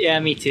it. Yeah,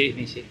 me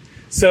too.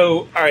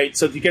 So, all right,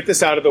 so to get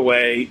this out of the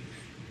way,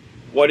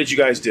 what did you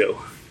guys do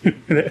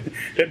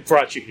that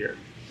brought you here?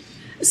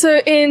 So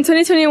in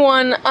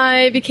 2021,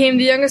 I became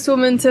the youngest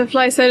woman to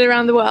fly solo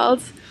around the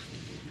world.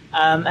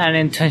 And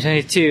in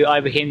 2022, I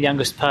became the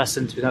youngest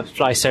person to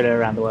fly solo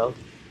around the world.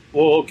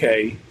 Well,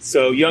 okay.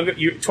 So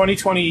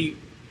 2022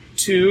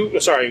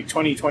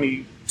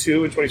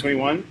 and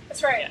 2021?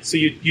 That's right. So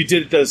you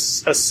did a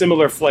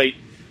similar flight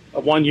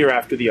 1 year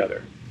after the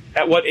other.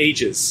 At what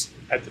ages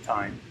at the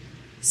time?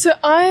 So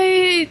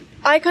I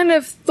kind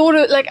of thought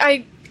of,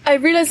 I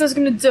realized I was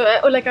going to do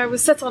it, or I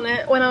was set on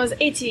it when I was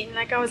 18.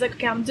 I was like,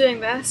 okay, I'm doing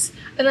this.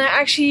 And I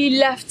actually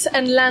left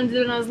and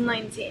landed when I was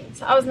 19.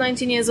 So I was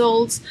 19 years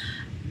old,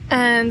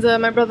 and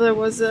my brother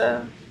was...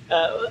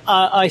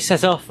 I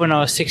set off when I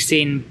was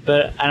 16,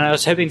 and I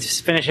was hoping to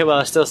finish it while I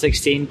was still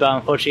 16, but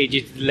unfortunately,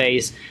 due to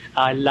delays,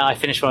 I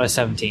finished when I was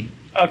 17.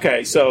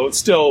 Okay, so it's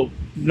still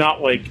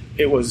not like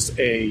it was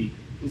a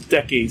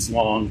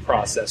decades-long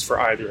process for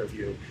either of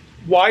you.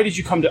 Why did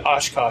you come to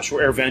Oshkosh or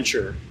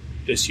AirVenture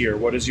this year?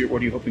 What are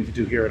you hoping to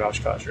do here at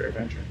Oshkosh or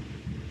AirVenture?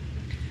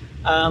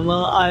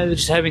 Well, I was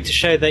just hoping to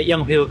show that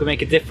young people can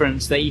make a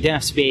difference, that you don't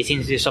have to be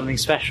 18 to do something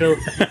special.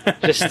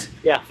 Just,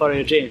 follow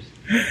your dreams.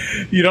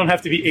 You don't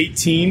have to be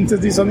 18 to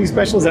do something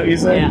special, is that what you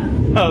say? Yeah.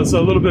 Oh,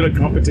 so a little bit of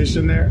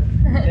competition there.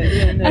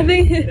 I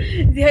think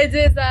the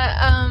idea is that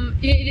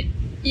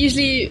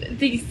usually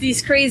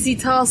these crazy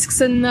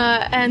tasks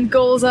and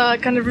goals are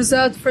kind of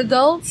reserved for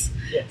adults.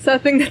 Yeah. So I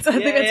think that's what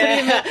you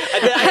meant.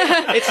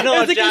 It's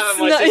not a jab at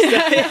my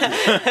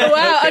sister.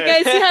 Wow.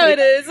 Okay. See how it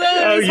is.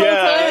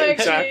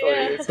 Exactly.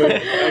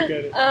 Yeah. I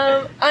get it.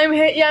 I'm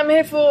here. Yeah, I'm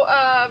here for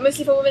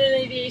mostly for women in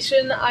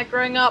aviation.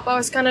 Growing up, I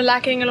was kind of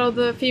lacking a lot of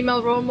the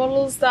female role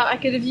models that I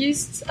could have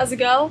used as a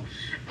girl,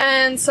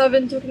 and so I've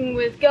been talking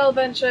with Girl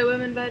Venture,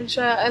 Women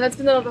Venture, and that's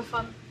been a lot of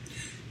fun.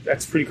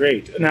 That's pretty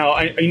great. Now,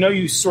 I know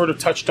you sort of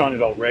touched on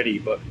it already,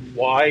 but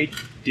why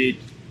did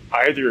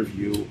either of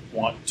you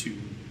want to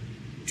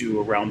do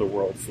a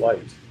round-the-world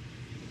flight?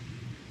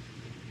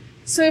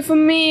 So for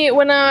me,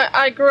 when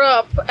I grew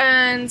up,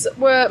 and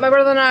my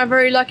brother and I are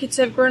very lucky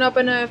to have grown up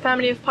in a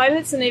family of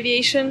pilots in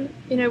aviation.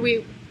 You know,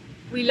 we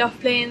love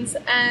planes,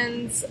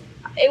 and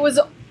it was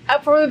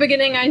from the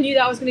beginning I knew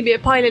that I was going to be a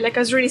pilot. Like, I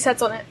was really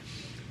set on it.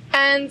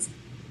 And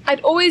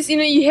I'd always, you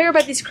hear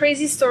about these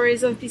crazy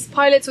stories of these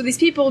pilots or these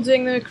people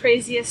doing the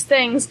craziest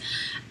things.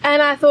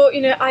 And I thought,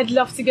 I'd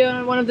love to go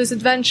on one of those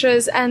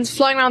adventures, and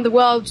flying around the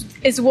world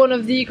is one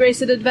of the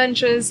greatest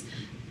adventures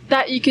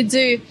that you could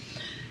do.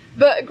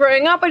 But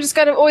growing up, I just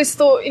kind of always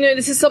thought,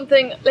 this is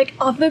something like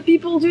other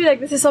people do. Like,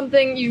 this is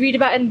something you read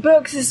about in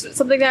books. This is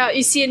something that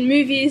you see in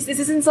movies. This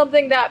isn't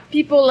something that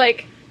people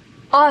like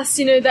us,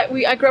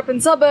 I grew up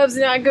in suburbs,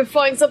 I go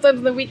flying sometimes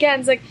on the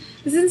weekends. Like,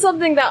 this isn't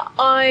something that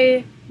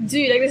I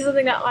do. Like, this is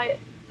something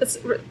that's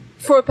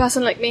for a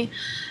person like me.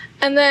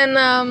 And then,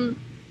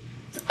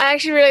 I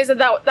actually realized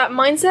that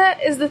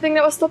mindset is the thing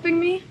that was stopping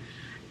me.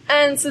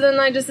 And so then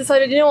I just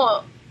decided, you know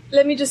what,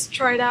 let me just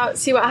try it out,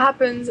 see what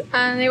happens.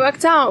 And it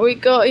worked out. We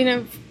got,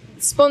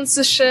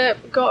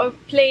 sponsorship, got a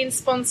plane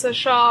sponsor,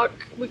 Shark.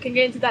 We can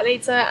get into that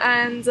later.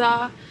 And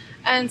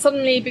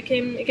suddenly it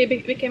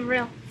became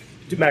real.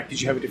 Mac,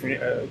 did you have a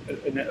different,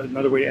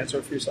 another way to answer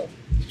it for yourself?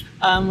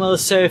 Well,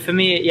 so for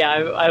me,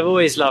 I've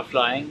always loved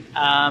flying.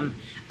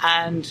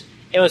 And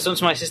it was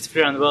once my sister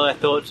flew around the world, I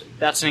thought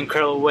that's an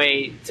incredible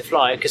way to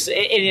fly. Because in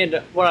the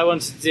end, what I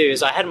wanted to do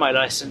is I had my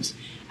license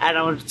and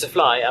I wanted to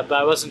fly, but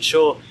I wasn't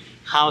sure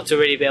how to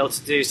really be able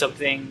to do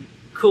something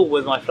cool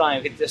with my flying.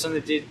 I could do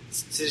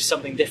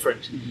something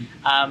different.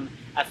 Mm-hmm.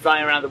 And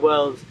flying around the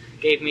world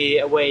gave me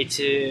a way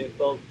to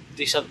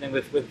do something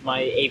with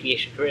my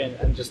aviation career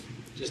and just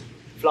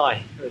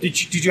fly.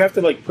 Did you have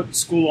to put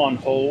school on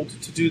hold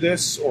to do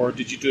this, or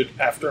did you do it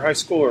after high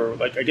school?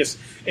 Or I guess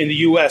in the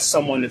U.S.,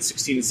 someone at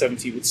 16 and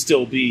 17 would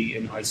still be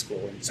in high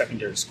school and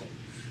secondary school.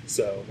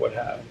 So what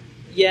happened?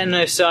 Yeah,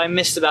 no. So I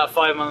missed about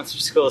 5 months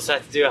of school, so I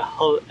had to do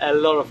a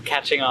lot of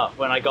catching up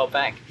when I got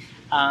back.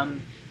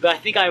 But I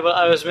think I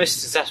was most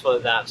successful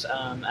at that,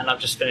 and I've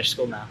just finished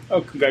school now.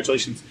 Oh,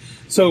 congratulations!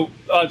 So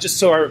just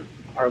so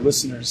our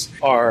listeners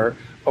are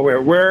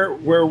aware,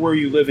 where were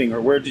you living,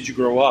 or where did you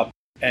grow up?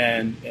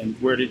 And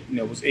where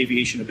was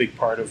aviation a big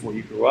part of where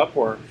you grew up,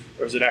 or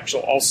was it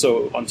actually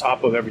also on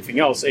top of everything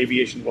else,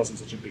 aviation wasn't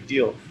such a big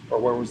deal, or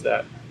where was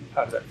that?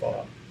 How did that fall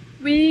out?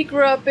 We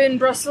grew up in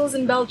Brussels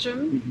in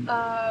Belgium.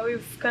 Mm-hmm.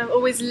 We've kind of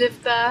always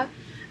lived there.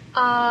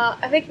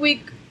 I think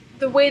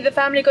the way the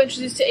family got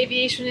introduced to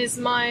aviation is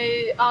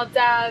our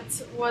dad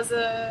was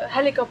a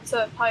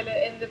helicopter pilot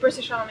in the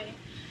British Army,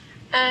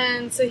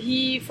 and so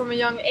he from a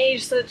young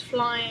age started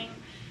flying,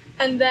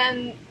 and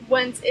then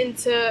went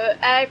into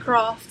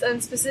aircraft,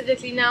 and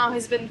specifically now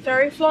has been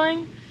ferry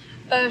flying.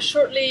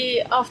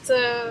 Shortly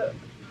after,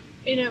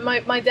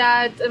 my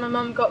dad and my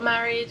mum got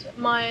married,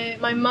 my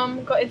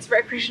mum got into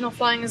recreational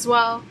flying as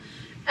well.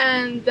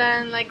 And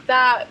then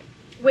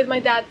with my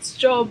dad's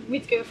job,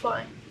 we'd go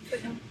flying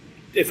with him.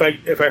 If I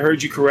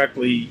heard you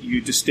correctly,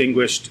 you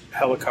distinguished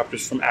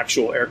helicopters from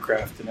actual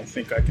aircraft, and I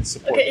think I can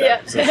support that.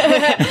 Yeah. So.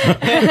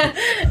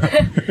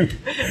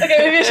 Okay,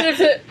 maybe I should have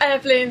put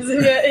airplanes.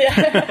 Yeah.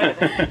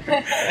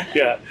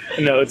 Yeah.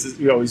 No,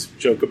 we always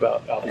joke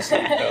about obviously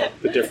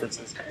the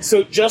differences.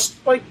 So just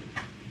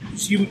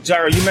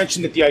Zara, you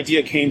mentioned that the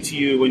idea came to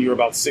you when you were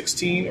about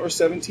 16 or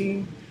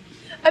 17.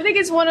 I think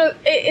it's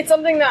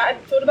something that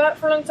I've thought about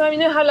for a long time. You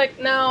know how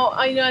now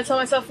I tell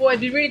myself, it'd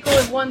be really cool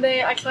if one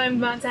day I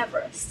climbed Mount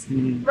Everest,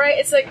 mm-hmm. Right?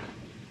 It's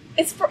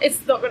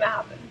it's not going to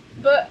happen.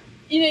 But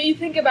you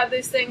think about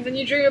those things and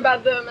you dream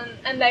about them,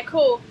 and they're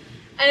cool.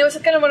 And it was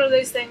kind of one of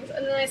those things.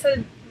 And then I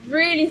started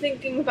really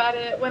thinking about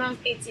it when I was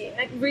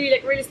 18.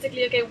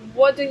 Realistically, okay,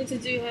 what do I need to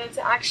do here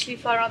to actually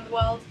fly around the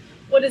world?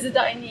 What is it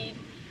that I need?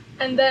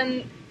 And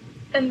then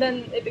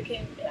it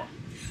became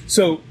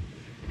So,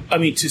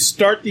 to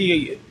start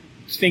the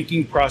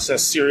thinking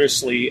process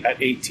seriously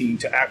at 18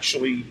 to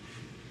actually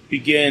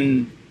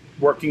begin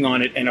working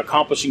on it and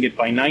accomplishing it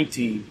by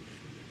 19.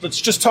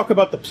 Let's just talk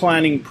about the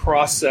planning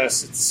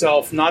process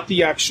itself, not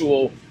the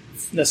actual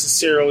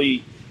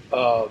necessarily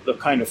the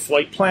kind of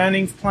flight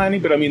planning,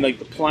 but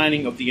the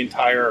planning of the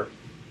entire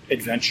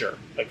adventure,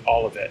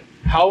 all of it.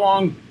 How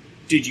long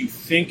did you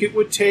think it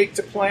would take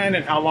to plan,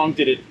 and how long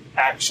did it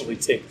actually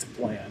take to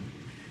plan?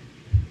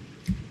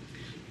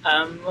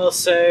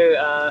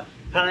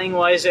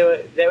 Planning-wise,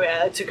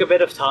 it took a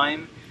bit of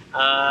time,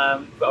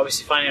 but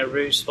obviously finding a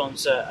route,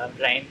 sponsor, and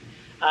plane.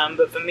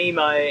 But for me,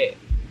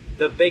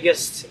 the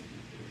biggest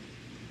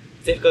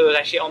difficult was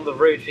actually on the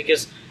route,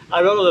 because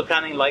a lot of the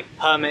planning, like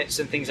permits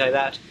and things like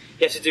that,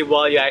 you have to do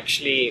while you're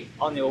actually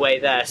on your way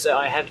there. So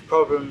I had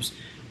problems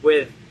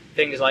with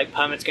things like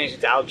permits going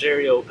to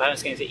Algeria or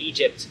permits going to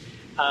Egypt,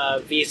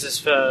 visas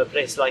for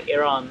places like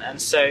Iran.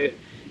 And so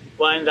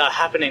what ended up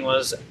happening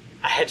was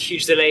I had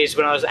huge delays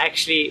when I was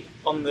actually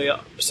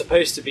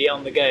supposed to be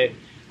on the go.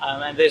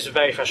 And those were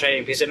very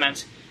frustrating, because it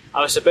meant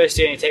I was supposed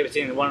to only take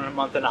between 1.5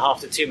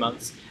 months to 2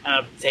 months, and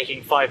I'm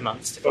taking 5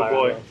 months to fly around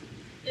the world.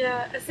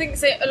 Yeah, I think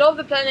a lot of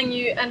the planning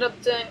you end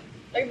up doing,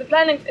 like the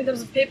planning in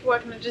terms of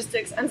paperwork and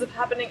logistics, ends up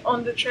happening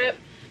on the trip.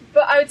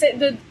 But I would say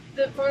from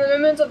the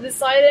moment of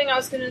deciding I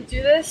was going to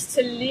do this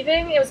to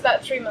leaving, it was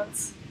about 3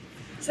 months.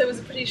 So it was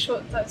a pretty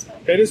short time span.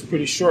 It is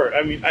pretty short.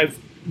 I mean, I've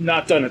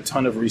not done a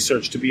ton of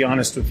research, to be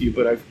honest with you,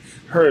 but I've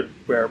heard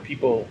where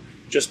people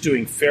just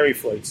doing ferry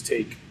flights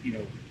take,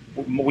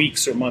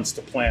 weeks or months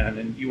to plan,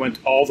 and you went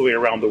all the way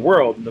around the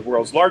world in the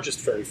world's largest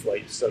ferry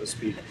flight, so to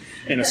speak,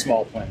 in a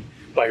small plane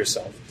by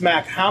yourself.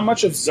 Mac, how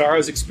much of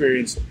Zara's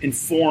experience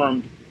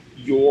informed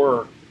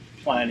your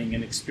planning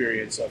and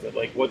experience of it?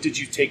 Like, what did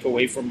you take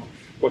away from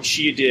what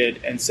she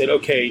did and said,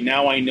 okay,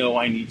 now I know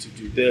I need to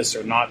do this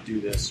or not do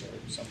this or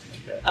something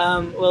like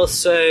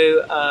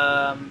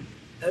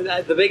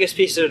that? The biggest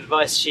piece of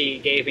advice she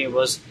gave me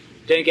was,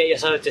 don't get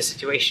yourself into a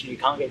situation you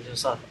can't get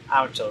yourself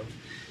out of.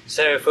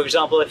 So, for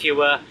example, if you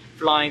were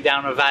flying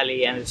down a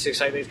valley and it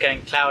looks like it's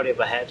getting cloudy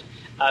overhead,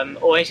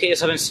 always get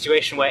yourself in a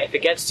situation where if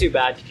it gets too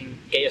bad, you can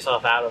get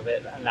yourself out of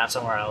it and land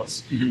somewhere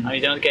else. Mm-hmm. You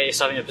don't get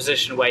yourself in a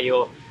position where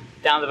you're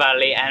down the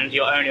valley and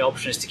your only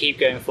option is to keep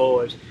going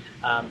forward,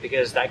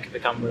 because that could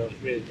become really,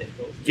 really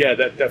difficult. Yeah,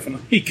 that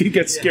definitely can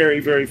get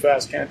scary very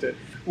fast, can't it?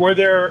 Were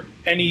there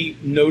any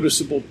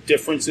noticeable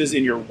differences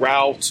in your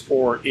route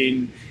or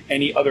in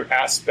any other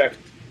aspect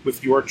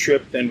with your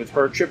trip than with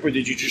her trip, or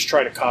did you just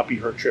try to copy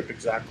her trip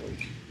exactly?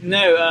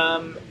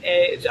 No,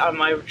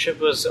 my trip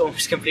was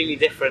almost completely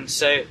different.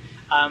 So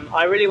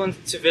I really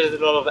wanted to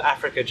visit a lot of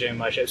Africa during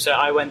my trip. So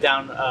I went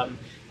down,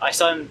 I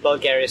started in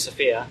Bulgaria,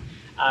 Sofia,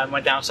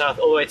 went down south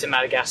all the way to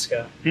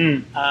Madagascar,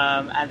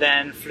 and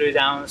then flew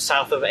down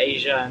south of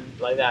Asia and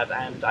like that.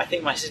 And I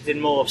think my sister did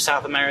more of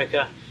South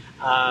America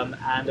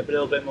and a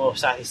little bit more of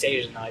Southeast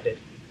Asia than I did.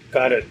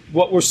 Got it.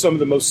 What were some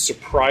of the most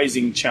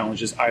surprising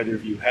challenges either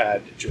of you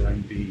had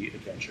during the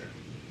adventure?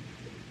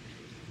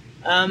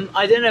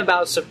 I don't know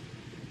about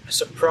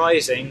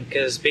surprising,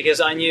 because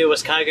I knew it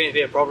was kind of going to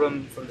be a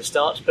problem from the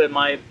start, but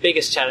my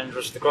biggest challenge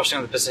was the crossing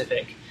of the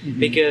Pacific,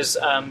 because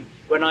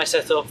when I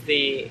set off,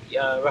 the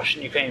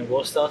Russian-Ukrainian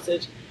war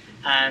started,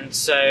 and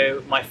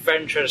so my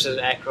French-registered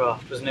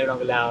aircraft was no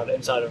longer allowed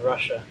inside of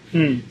Russia.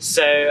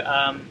 So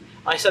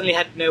I suddenly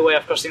had no way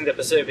of crossing the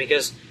Pacific,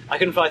 because I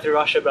couldn't fly through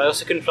Russia, but I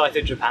also couldn't fly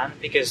through Japan,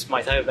 because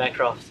my type of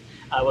aircraft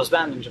was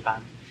banned in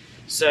Japan.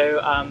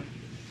 So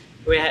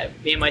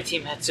me and my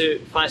team had to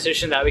find a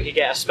solution that we could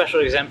get a special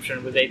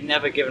exemption that they'd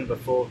never given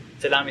before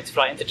to allow me to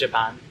fly into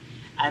Japan,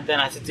 and then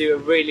I had to do a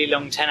really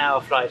long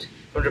 10-hour flight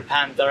from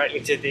Japan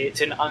directly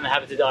to an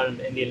uninhabited island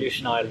in the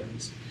Aleutian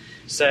Islands.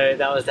 So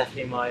that was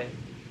definitely my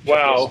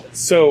Wow.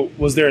 So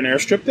was there an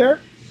airstrip there?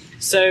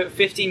 So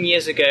 15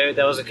 years ago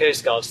there was a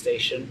Coast Guard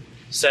station.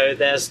 So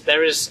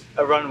there is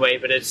a runway,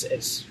 but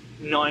it's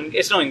not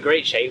in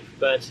great shape,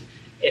 but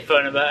if for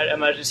an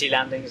emergency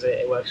landings,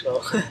 it works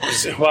well.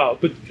 Wow.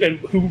 And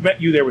who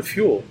met you there with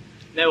fuel?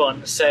 No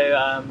one.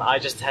 So I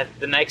just had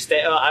the next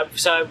day.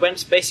 So I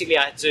went. Basically,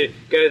 I had to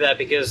go there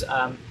because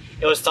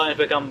it was starting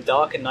to become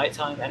dark at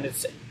nighttime, and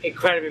it's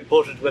incredibly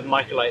important with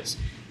microlights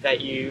that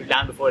you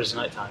land before it's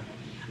nighttime.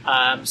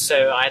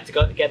 So I had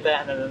to get there,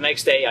 and then the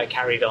next day I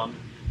carried on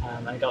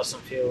and got some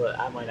fuel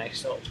at my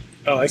next stop.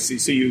 Oh, I see.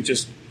 So you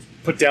just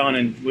put down,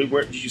 and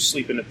where did you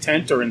sleep, in a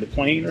tent or in the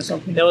plane or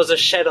something? There was a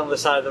shed on the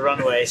side of the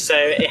runway, so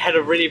it had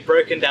a really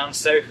broken down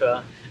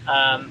sofa,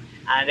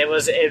 and it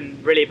was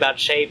in really bad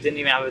shape, didn't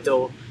even have a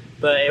door,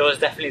 but it was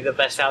definitely the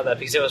best out there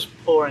because it was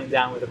pouring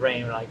down with the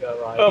rain when I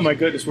arrived. Oh my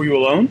goodness, were you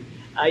alone?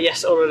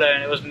 Yes, all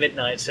alone. It was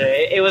midnight, so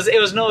it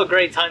was not a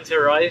great time to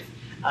arrive,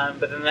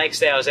 but the next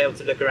day I was able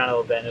to look around a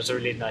little bit, and it was a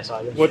really nice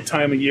island. What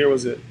time of year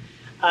was it?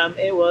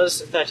 It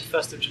was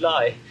 31st of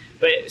July,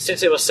 but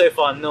since it was so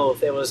far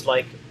north, it was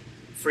like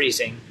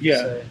freezing. Yeah,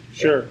 so,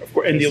 sure. Yeah. Of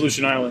course, in the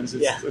Aleutian Islands,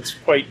 it's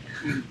quite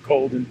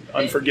cold and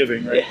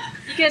unforgiving, right?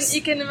 Yeah.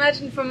 You can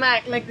imagine for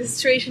Mac, like the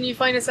situation you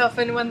find yourself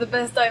in when the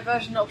best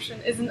diversion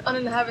option is an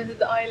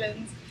uninhabited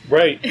island,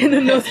 right, in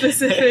the North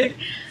Pacific.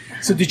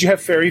 So, did you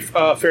have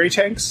ferry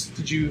tanks?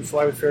 Did you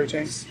fly with ferry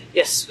tanks?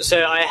 Yes.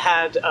 So I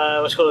had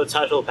what's called a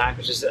turtle pack,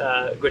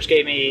 which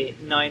gave me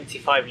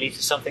 95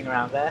 liters, something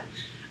around there.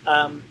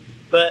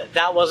 But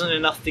that wasn't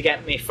enough to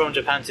get me from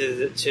Japan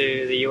to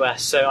the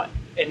US. So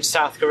in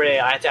South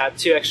Korea, I had to add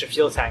 2 extra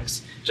fuel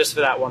tanks just for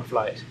that one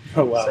flight.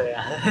 Oh wow! So,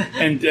 yeah.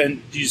 And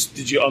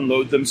did you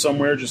unload them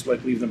somewhere, just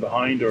like leave them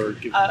behind, or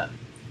give?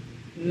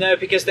 No,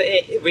 because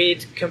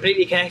we'd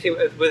completely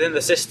connected within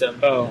the system.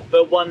 Oh.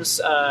 But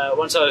once I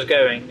was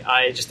going,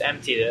 I just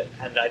emptied it,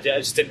 and I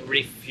just didn't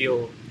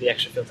refuel the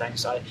extra fuel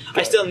tanks.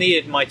 I still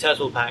needed my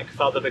turtle pack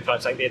for other big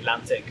flights like the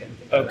Atlantic. And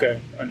things like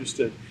okay,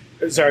 understood.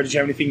 Zara, did you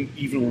have anything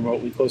even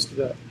remotely close to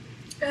that?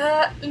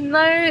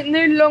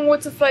 No long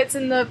water flights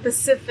in the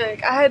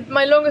Pacific.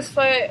 My longest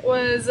flight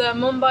was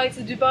Mumbai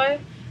to Dubai.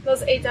 That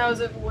was 8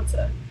 hours over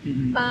water.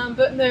 Mm-hmm.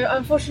 But no,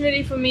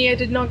 unfortunately for me, I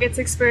did not get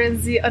to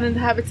experience the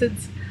uninhabited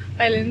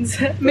islands.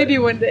 Maybe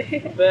one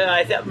day. But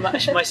I think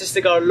my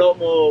sister got a lot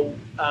more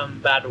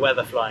bad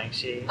weather flying.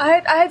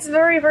 I had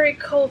very, very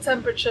cold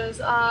temperatures.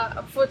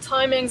 For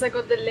timings, I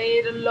got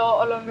delayed a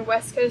lot along the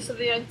west coast of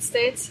the United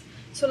States.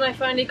 So when I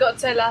finally got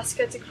to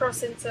Alaska to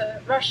cross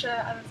into Russia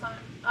at the time,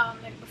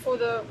 like before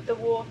the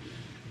war,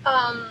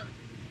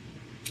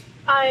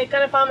 I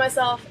kind of found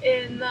myself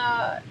in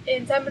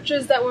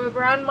temperatures that were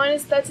around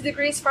minus 30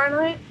 degrees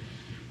Fahrenheit,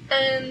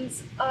 and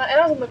I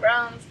was on the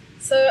ground.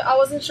 So I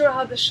wasn't sure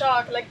how the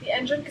shark, like the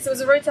engine, because it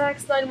was a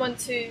Rotax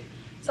 912,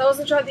 so I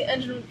wasn't sure how the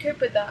engine would cope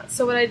with that.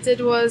 So what I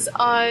did was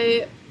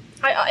I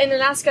in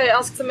Alaska, I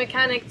asked the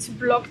mechanic to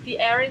block the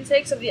air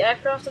intakes of the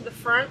aircraft at the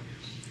front.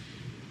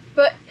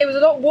 But it was a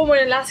lot warmer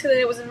in Alaska than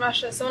it was in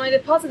Russia. So when I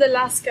departed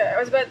Alaska, I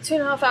was about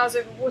 2.5 hours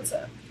over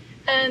water.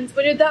 And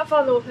when you're that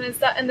far north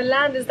and the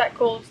land is that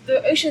cold,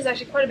 the ocean is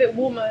actually quite a bit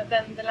warmer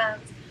than the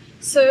land.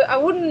 So I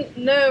wouldn't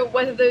know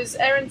whether those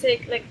air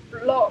intake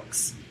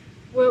blocks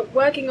were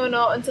working or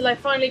not until I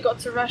finally got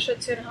to Russia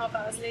 2.5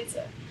 hours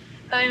later.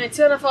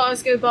 2.5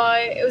 hours go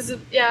by. It was I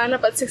ended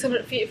up at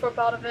 600 feet for a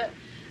part of it.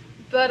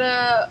 But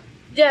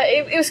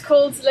it was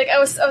cold. Like I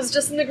was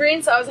just in the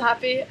green, so I was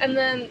happy. And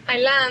then I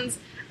land.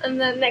 And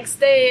then next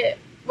day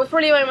was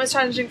probably my most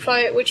challenging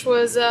flight, which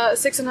was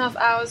 6.5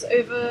 hours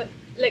over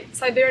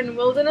Siberian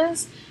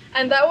wilderness,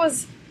 and that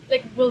was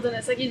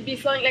wilderness. You'd be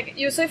flying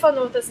you're so far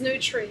north. There's no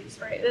trees,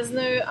 right? There's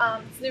no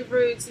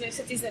roads, no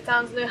cities, no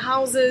towns, no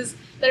houses.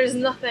 There is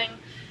nothing,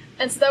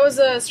 and so that was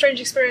a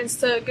strange experience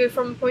to go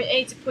from point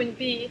A to point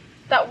B.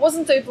 That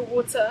wasn't over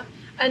water,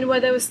 and where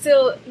there was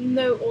still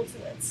no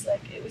alternates.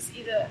 It was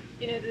either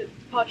the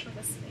departure or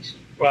destination.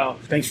 Wow,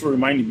 thanks for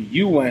reminding me.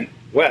 You went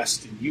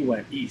west and you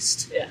went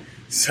east. Yeah.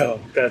 So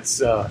that's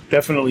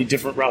definitely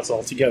different routes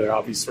altogether.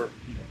 Obviously,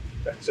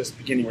 that's just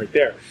beginning right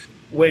there.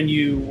 When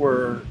you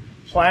were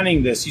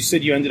planning this, you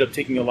said you ended up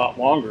taking a lot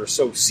longer.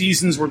 So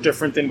seasons were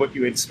different than what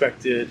you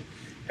expected,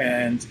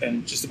 and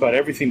just about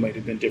everything might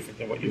have been different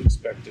than what you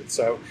expected.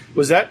 So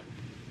was that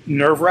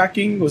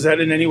nerve-wracking? Was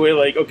that in any way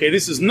okay,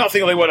 this is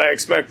nothing like what I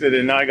expected,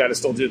 and now I got to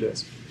still do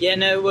this? Yeah,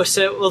 no. Well,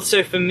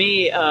 so for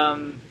me,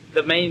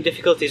 the main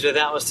difficulties with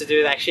that was to do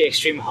with actually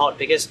extreme hot,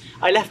 because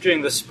I left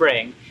during the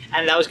spring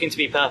and that was going to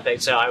be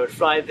perfect. So I would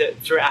fly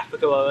through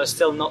Africa where it was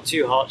still not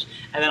too hot,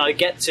 and then I'd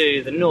get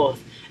to the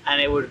north and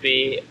it would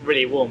be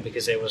really warm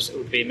because it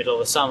would be middle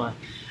of the summer.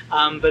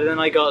 But then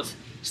I got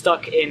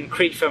stuck in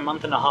Crete for a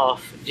month and a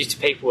half due to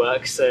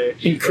paperwork. So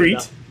in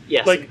Crete?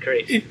 Yes, in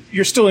Crete.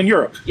 You're still in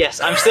Europe?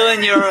 Yes, I'm still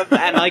in Europe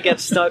and I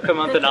get stuck for a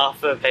month and a half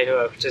for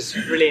paperwork, which is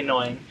really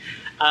annoying.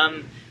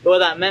 But what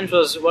that meant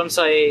was once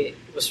I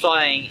was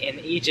flying in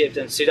Egypt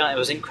and Sudan, it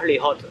was incredibly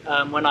hot.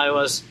 When I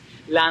was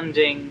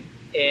landing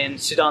in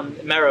Sudan,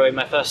 Meroe,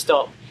 my first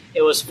stop,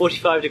 it was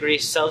 45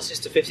 degrees Celsius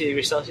to 50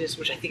 degrees Celsius,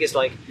 which I think is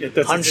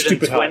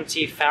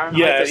 120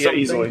 Fahrenheit or something.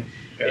 Easily.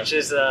 Yeah. Which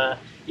is, so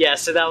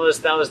that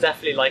was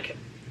definitely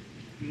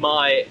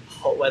my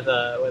hot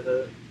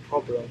weather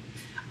problem.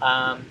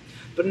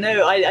 But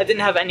no, I didn't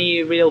have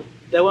any real...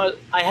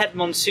 I had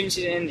monsoon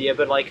season in India,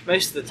 but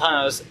most of the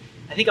time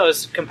I think I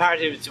was,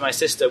 comparatively to my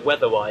sister,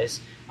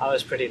 weather-wise, I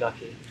was pretty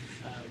lucky.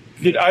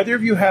 Did either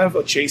of you have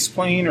a chase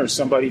plane or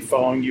somebody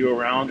following you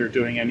around or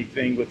doing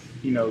anything with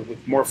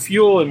more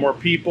fuel and more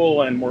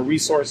people and more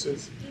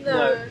resources?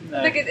 No.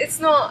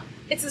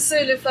 It's a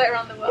solo flight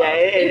around the world. Yeah,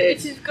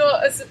 if you've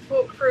got a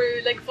support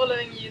crew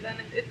following you, then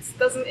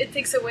it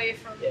takes away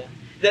from... Yeah.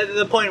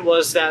 The point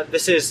was that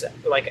this is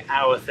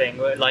our thing.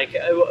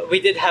 We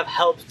did have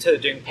help to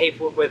doing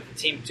paperwork with the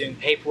team doing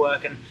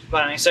paperwork and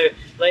planning. So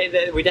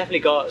we definitely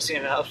got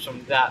significant help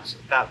from that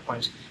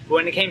point. But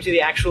when it came to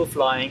the actual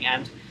flying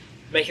and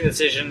making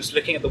decisions,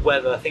 looking at the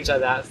weather, things like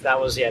that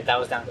was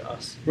down to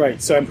us.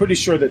 Right. So I'm pretty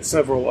sure that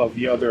several of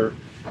the other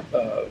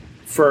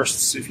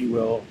firsts, if you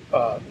will,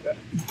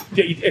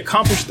 they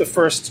accomplished the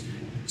first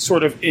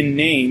sort of in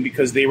name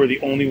because they were the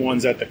only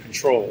ones at the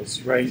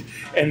controls, right?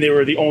 And they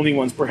were the only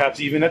ones perhaps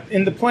even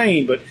in the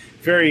plane, but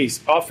very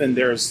often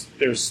there's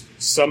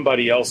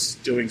somebody else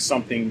doing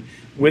something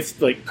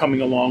with coming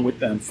along with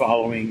them,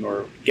 following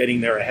or getting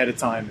there ahead of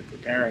time and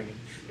preparing.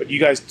 But you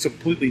guys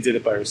completely did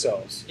it by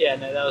yourselves. Yeah,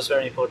 no, that was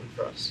very important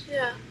for us.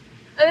 Yeah.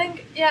 I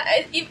think,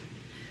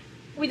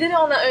 we did it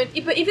on our own.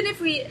 But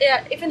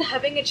even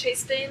having a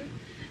chase plane,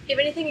 if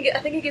anything, I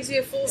think it gives you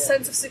a full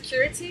sense of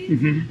security.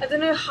 Mm-hmm. I don't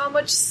know how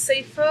much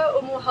safer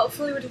or more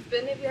helpful it would have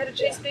been if you had a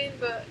chase plane,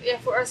 but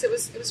for us it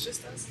was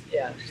just us.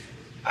 Yeah.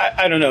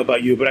 I don't know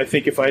about you, but I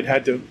think if I'd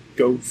had to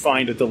go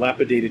find a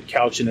dilapidated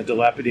couch in a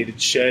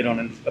dilapidated shed on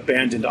an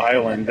abandoned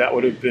island, I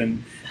would have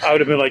been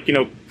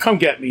come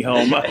get me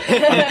home.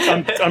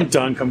 I'm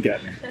done. Come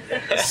get me.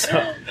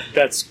 So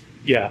that's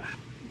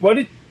What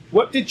did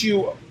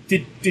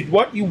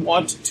what you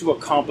want to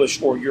accomplish,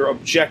 or your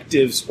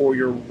objectives, or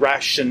your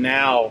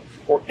rationale,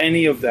 or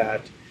any of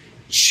that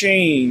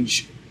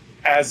change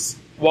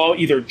while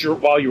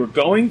you were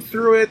going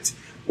through it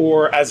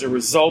or as a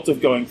result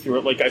of going through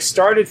it? Like, I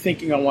started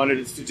thinking I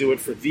wanted to do it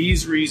for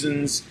these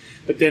reasons,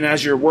 but then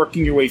as you're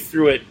working your way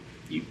through it,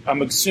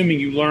 I'm assuming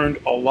you learned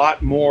a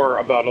lot more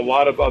about a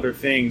lot of other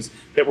things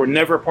that were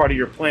never part of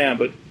your plan,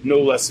 but no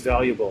less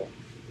valuable.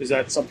 Is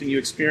that something you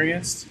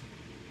experienced?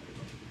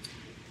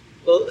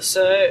 Well,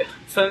 so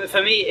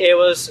for me, it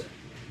was,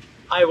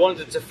 I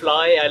wanted to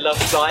fly. I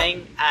loved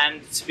flying,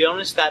 and to be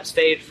honest, that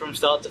stayed from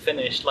start to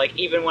finish. Like,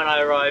 even when I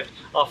arrived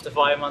after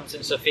 5 months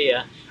in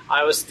Sofia,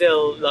 I was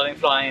still loving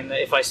flying.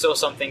 If I saw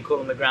something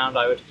cool on the ground,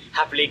 I would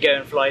happily go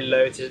and fly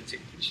low to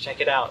check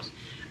it out.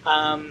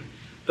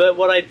 But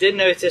what I did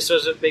notice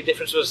was a big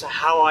difference was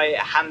how I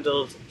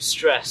handled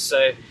stress.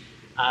 So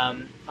I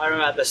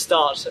remember at the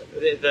start,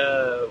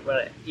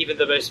 even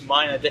the most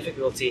minor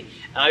difficulty,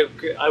 and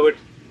I would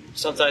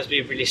sometimes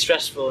be really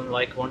stressful and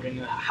like wondering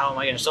how am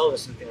I going to solve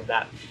this and things like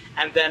that.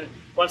 And then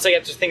once I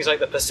get to things like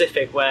the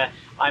Pacific, where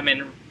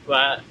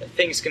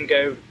things can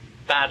go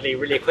badly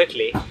really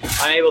quickly,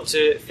 I'm able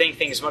to think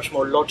things much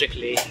more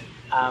logically,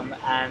 and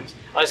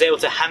I was able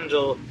to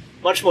handle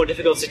much more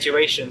difficult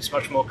situations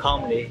much more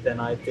calmly than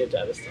I did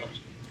at the start.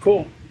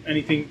 Cool.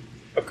 Anything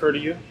occur to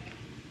you?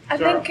 I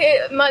think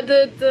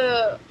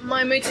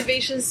my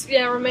motivations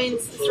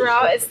remains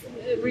throughout. It's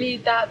really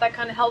that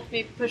kind of helped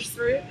me push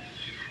through.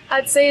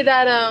 I'd say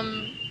that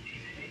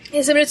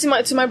it's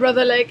similar to my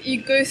brother. Like,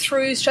 you go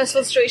through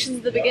stressful situations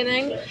at the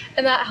beginning,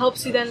 and that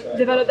helps you then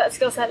develop that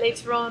skill set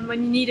later on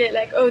when you need it.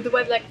 Like, the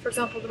weather, like for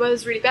example, the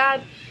weather's really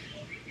bad,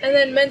 and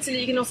then mentally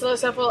you can also tell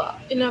yourself, well,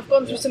 I've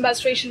gone through some bad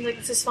situations. Like,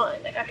 this is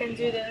fine. Like, I can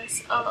do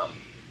this,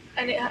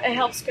 and it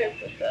helps cope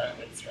with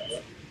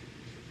stress.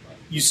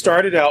 You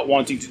started out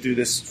wanting to do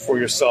this for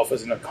yourself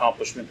as an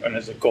accomplishment and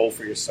as a goal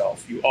for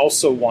yourself. You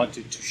also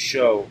wanted to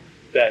show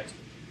that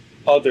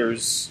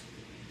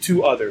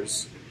to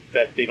others,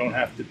 that they don't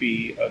have to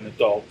be an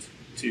adult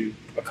to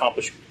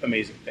accomplish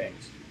amazing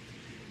things.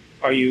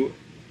 Are you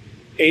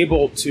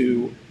able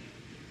to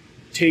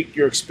take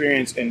your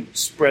experience and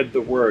spread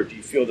the word? Do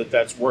you feel that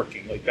that's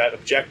working? Like, that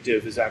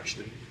objective is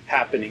actually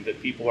happening,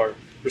 that people are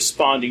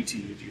responding to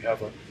you? Do you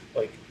have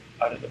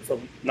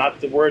not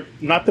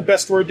the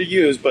best word to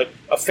use, but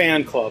a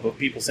fan club of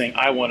people saying,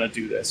 I want to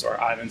do this, or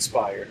I'm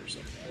inspired, or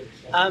something?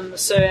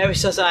 So every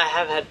so often I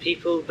have had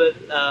people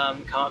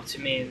come up to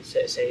me and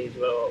say,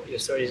 well, your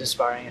story is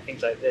inspiring and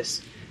things like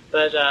this.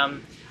 But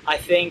I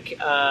think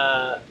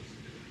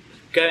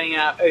going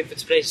out over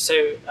to places,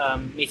 so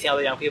meeting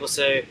other young people.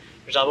 So,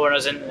 for example, when I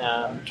was in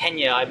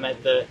Kenya, I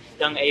met the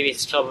Young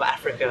Aviators Club of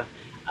Africa,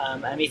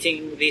 and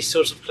meeting these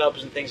sorts of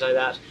clubs and things like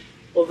that.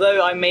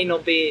 Although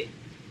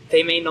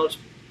they may not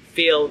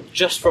feel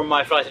just from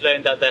my flight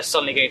alone that they're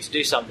suddenly going to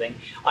do something.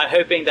 I'm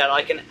hoping that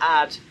I can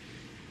add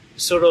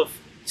sort of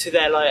to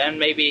their life and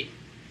maybe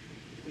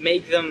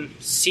make them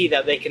see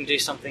that they can do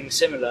something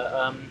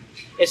similar.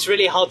 It's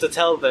really hard to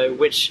tell, though,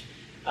 which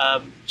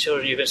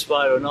children you've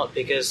inspired or not,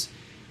 because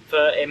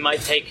it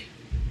might take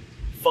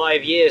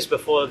 5 years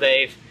before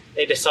they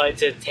decide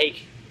to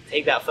take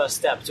that first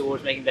step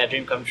towards making their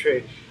dream come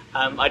true.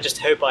 I just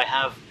hope I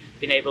have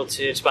been able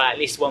to inspire at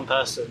least one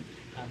person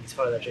to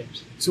follow their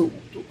dreams. So,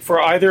 for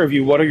either of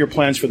you, what are your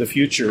plans for the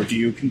future? Do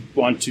you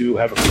want to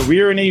have a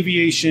career in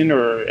aviation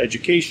or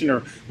education,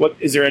 or what?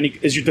 Is there any?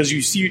 Do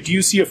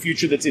you see a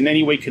future that's in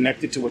any way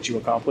connected to what you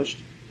accomplished?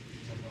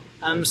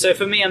 So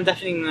for me, I'm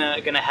definitely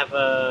going to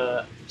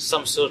have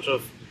some sort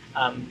of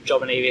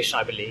job in aviation,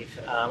 I believe.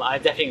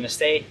 I'm definitely going to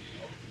stay.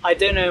 I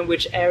don't know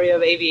which area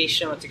of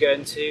aviation I want to go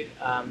into.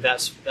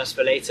 That's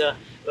for later.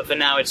 But for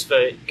now, it's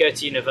for go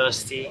to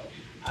university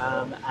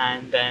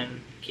and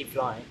then keep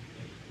flying.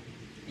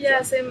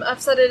 Yeah, same.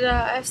 I've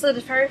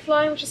studied ferry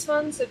flying, which is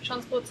fun. So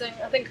transporting.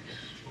 I think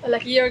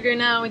like a year ago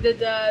now, we did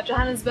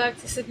Johannesburg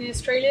to Sydney,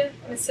 Australia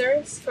in a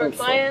series for a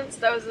client. So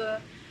that was a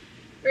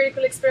really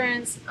cool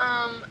experience.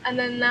 And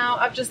then now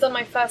I've just done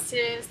my first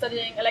year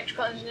studying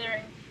electrical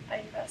engineering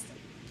at university.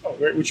 Oh,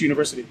 great. Which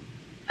university?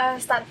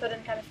 Stanford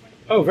in California.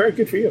 Oh, very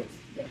good for you.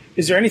 Yeah.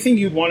 Is there anything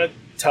you'd want to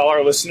tell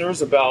our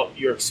listeners about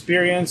your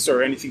experience,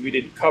 or anything we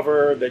didn't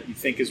cover that you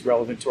think is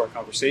relevant to our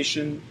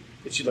conversation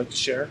that you'd like to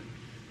share?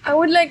 I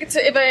would like to,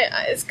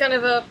 it's kind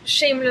of a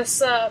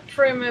shameless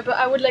promo, but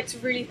I would like to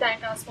really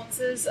thank our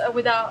sponsors.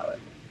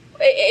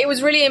 It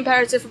was really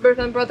imperative for both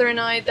my brother and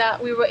I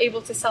that we were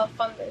able to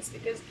self-fund this,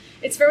 because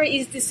it's very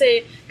easy to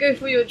say, go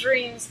for your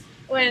dreams,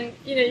 when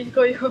you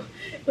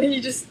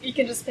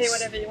can just pay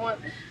whatever you want.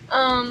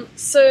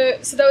 So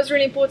that was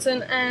really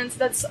important, and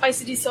that's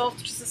ICD Soft,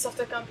 which is a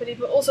software company,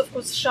 but also of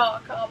course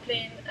Shark, our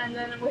plane, and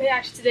then we're here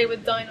actually today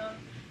with Dynon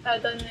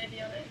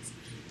Avionics.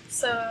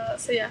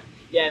 So yeah.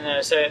 Yeah,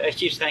 no, so a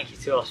huge thank you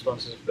to our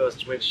sponsors, of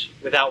course,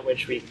 without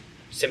which we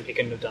simply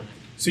couldn't have done it.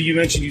 So you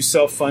mentioned you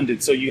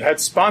self-funded, so you had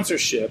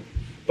sponsorship,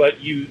 but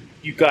you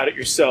got it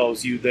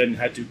yourselves. You then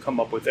had to come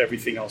up with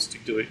everything else to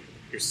do it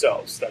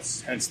yourselves.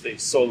 That's hence the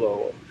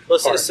solo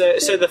part. So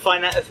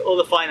all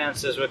the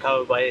finances were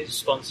covered by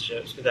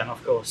sponsorships, but then,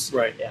 of course...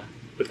 Right. Yeah.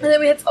 But and then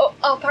we had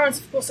our parents,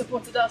 of course,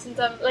 supported us, and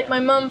like my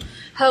mum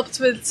helped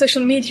with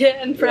social media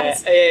and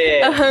press.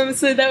 Yeah.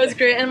 So that was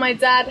great, and my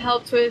dad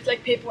helped with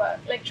like paperwork,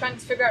 like trying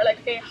to figure out like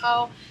okay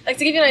how, like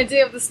to give you an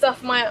idea of the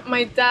stuff.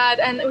 My dad,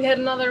 and we had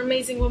another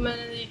amazing woman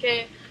in the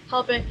UK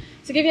helping.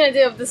 To give you an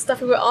idea of the stuff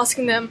we were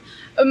asking them,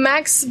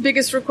 Mac's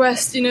biggest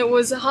request,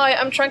 was, "Hi,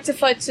 I'm trying to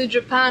fly to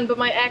Japan, but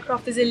my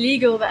aircraft is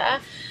illegal there."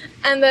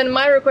 And then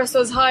my request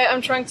was, "Hi,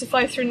 I'm trying to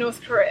fly through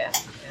North Korea."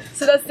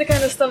 So that's the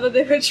kind of stuff that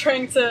they were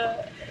trying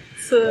to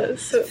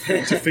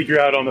figure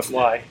out on the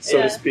fly,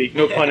 so to speak.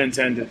 No pun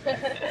intended.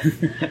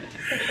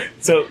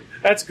 So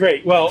that's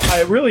great. Well,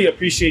 I really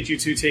appreciate you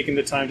two taking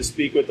the time to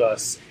speak with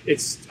us.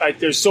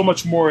 There's so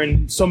much more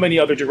in so many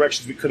other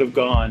directions we could have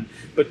gone,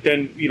 but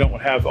then you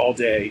don't have all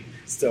day.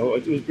 So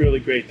it was really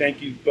great.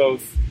 Thank you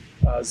both,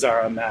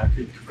 Zara and Mac.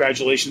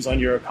 Congratulations on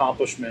your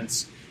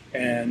accomplishments.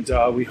 And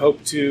we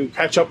hope to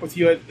catch up with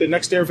you at the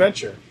next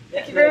AirVenture.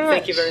 Thank you very much.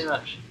 Thank you very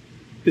much.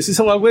 This is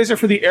Hillel Glazer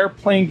for the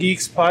Airplane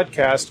Geeks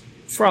podcast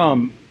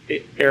from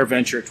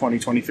AirVenture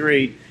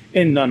 2023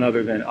 in none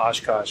other than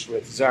Oshkosh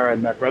with Zara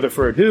and Mac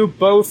Rutherford, who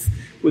both,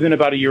 within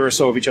about a year or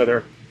so of each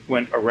other,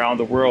 went around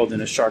the world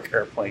in a Shark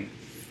airplane.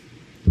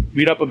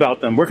 Read up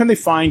about them. Where can they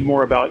find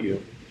more about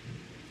you?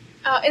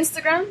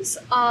 Instagrams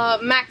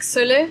are Mac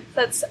Solo,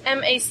 that's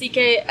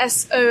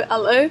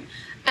MACKSOLO,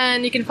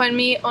 and you can find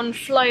me on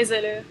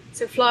FlyZolo,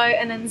 so fly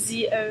and then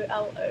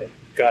ZOLO.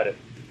 Got it.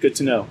 Good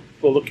to know.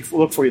 We'll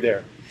look for you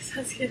there.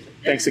 Sounds good.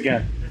 Thanks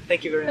again.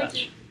 Thank you very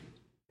much. You.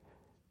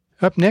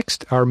 Up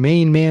next, our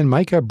main man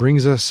Micah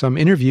brings us some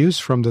interviews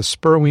from the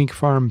Spurwink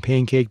Farm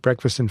Pancake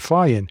Breakfast and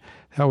Fly-In.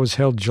 That was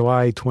held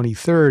July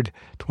 23rd,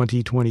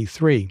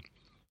 2023.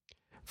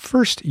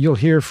 First, you'll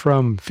hear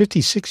from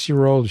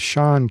 56-year-old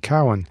Sean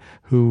Cowan,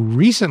 who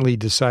recently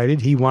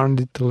decided he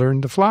wanted to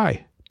learn to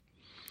fly.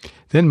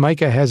 Then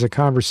Micah has a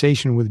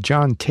conversation with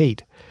John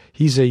Tate.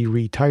 He's a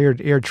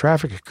retired air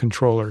traffic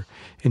controller,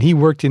 and he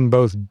worked in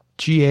both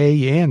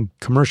GA and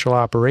commercial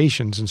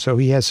operations, and so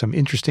he has some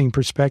interesting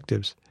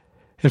perspectives.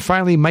 And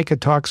finally, Micah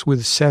talks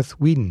with Seth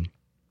Whedon,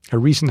 a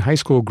recent high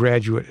school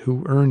graduate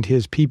who earned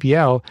his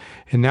PPL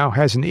and now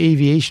has an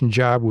aviation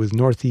job with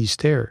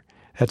Northeast Air.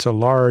 That's a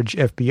large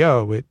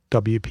FBO at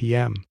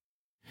WPM.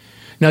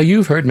 Now,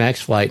 you've heard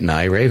Max Flight and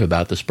I rave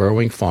about the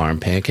Spurwink Farm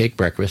Pancake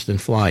Breakfast and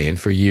Fly-In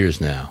for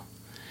years now.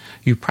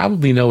 You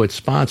probably know it's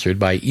sponsored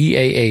by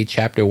EAA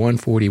Chapter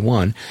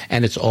 141,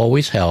 and it's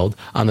always held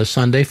on the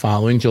Sunday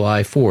following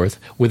July 4th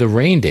with a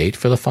rain date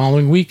for the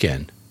following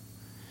weekend.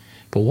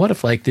 But what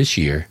if, like this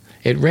year,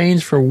 it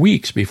rains for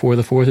weeks before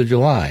the 4th of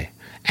July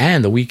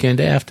and the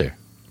weekend after?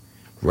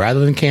 Rather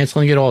than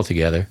canceling it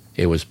altogether,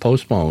 it was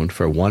postponed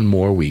for one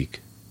more week.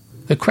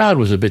 The crowd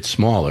was a bit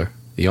smaller.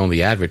 The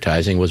only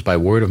advertising was by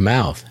word of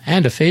mouth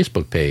and a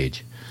Facebook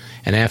page.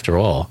 And after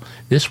all,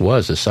 this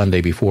was the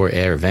Sunday before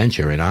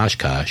AirVenture in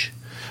Oshkosh.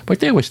 But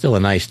there was still a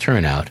nice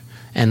turnout,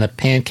 and the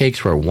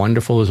pancakes were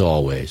wonderful as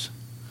always.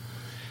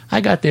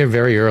 I got there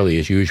very early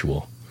as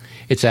usual.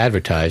 It's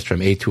advertised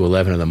from 8 to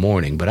 11 in the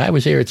morning, but I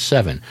was there at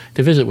 7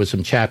 to visit with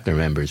some chapter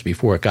members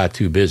before it got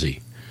too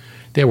busy.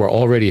 There were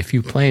already a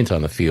few planes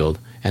on the field,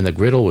 and the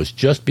griddle was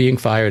just being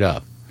fired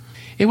up.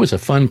 It was a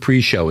fun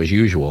pre-show as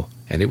usual,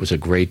 and it was a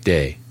great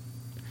day.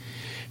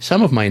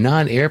 Some of my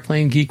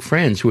non-airplane geek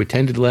friends who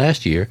attended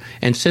last year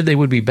and said they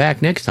would be back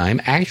next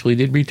time actually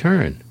did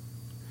return.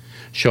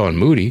 Sean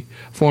Moody,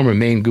 former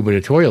Maine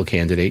gubernatorial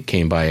candidate,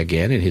 came by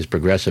again in his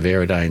Progressive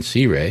Aerodyne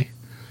Sea Ray.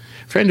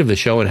 Friend of the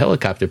show and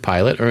helicopter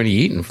pilot Ernie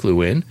Eaton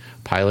flew in,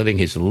 piloting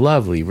his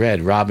lovely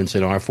red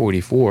Robinson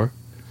R-44.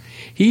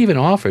 He even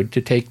offered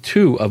to take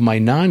 2 of my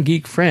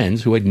non-geek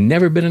friends who had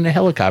never been in a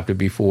helicopter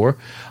before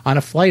on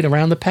a flight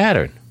around the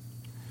pattern.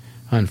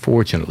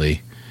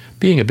 Unfortunately,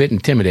 being a bit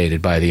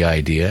intimidated by the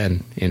idea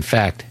and, in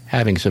fact,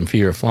 having some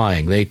fear of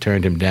flying, they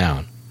turned him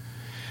down.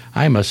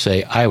 I must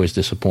say I was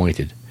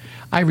disappointed.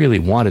 I really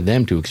wanted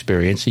them to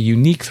experience the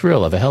unique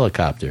thrill of a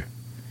helicopter.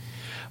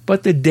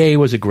 But the day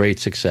was a great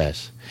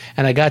success,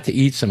 and I got to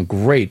eat some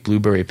great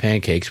blueberry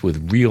pancakes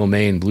with real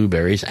Maine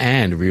blueberries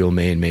and real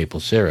Maine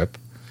maple syrup.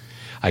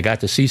 I got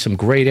to see some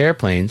great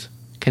airplanes,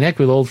 connect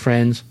with old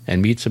friends,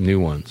 and meet some new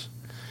ones.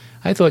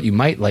 I thought you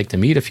might like to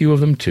meet a few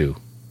of them too.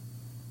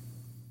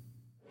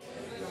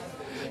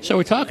 So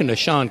we're talking to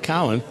Sean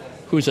Cowan,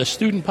 who's a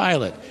student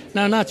pilot.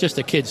 Now, not just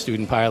a kid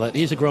student pilot.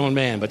 He's a grown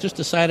man, but just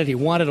decided he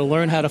wanted to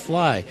learn how to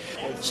fly.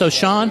 So,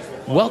 Sean,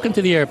 welcome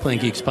to the Airplane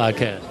Geeks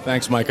podcast.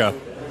 Thanks, Micah.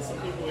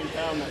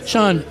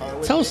 Sean,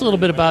 tell us a little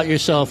bit about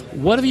yourself.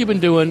 What have you been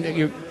doing?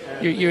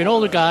 You're an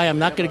older guy. I'm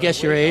not going to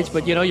guess your age,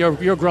 but,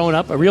 you're grown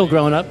up, a real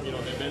grown up.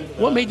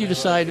 What made you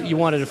decide you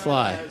wanted to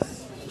fly?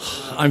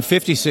 I'm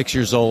 56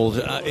 years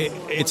old.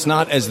 It's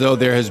not as though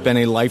there has been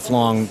a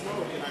lifelong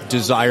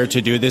desire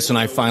to do this, and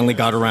I finally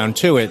got around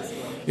to it.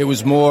 It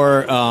was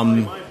more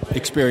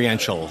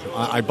experiential.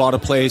 I bought a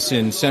place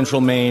in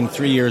central Maine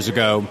 3 years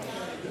ago,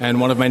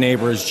 and one of my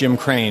neighbors, Jim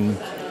Crane,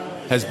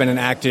 has been an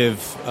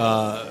active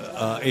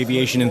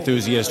aviation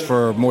enthusiast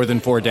for more than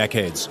 4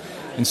 decades.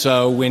 And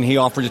so when he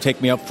offered to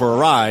take me up for a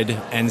ride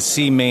and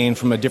see Maine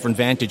from a different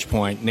vantage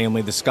point,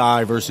 namely the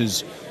sky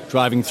versus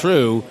driving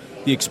through,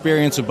 the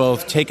experience of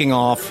both taking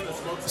off,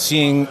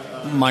 seeing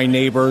my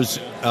neighbors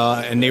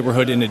and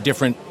neighborhood in a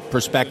different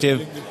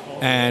perspective,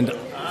 and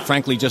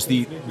frankly, just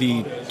the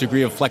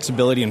degree of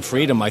flexibility and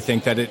freedom I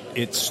think that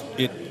it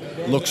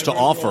looks to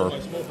offer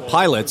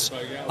pilots,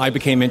 I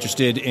became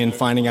interested in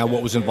finding out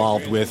what was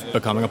involved with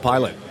becoming a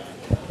pilot.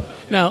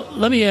 Now,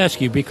 let me ask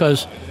you,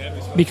 because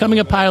becoming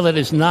a pilot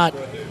is not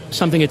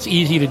something that's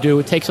easy to do.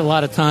 It takes a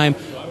lot of time.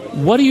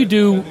 What do you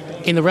do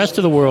in the rest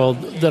of the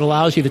world that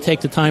allows you to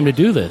take the time to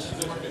do this?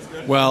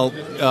 Well,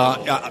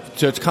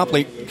 to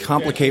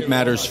complicate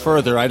matters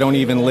further, I don't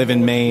even live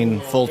in Maine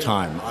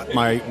full-time.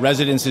 My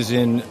residence is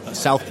in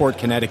Southport,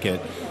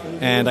 Connecticut,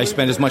 and I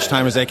spend as much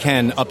time as I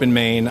can up in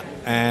Maine,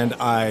 and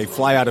I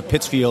fly out of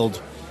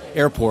Pittsfield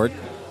Airport.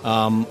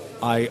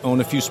 I own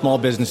a few small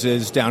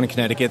businesses down in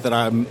Connecticut that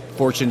I'm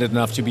fortunate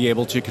enough to be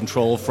able to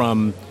control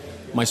from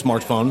my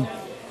smartphone.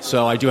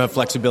 So I do have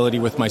flexibility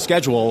with my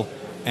schedule,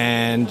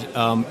 and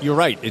you're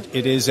right.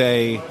 It's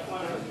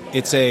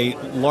a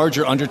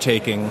larger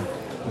undertaking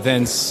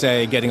than,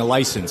 say, getting a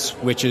license,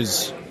 which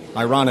is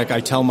ironic. I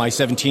tell my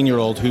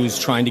 17-year-old who's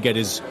trying to get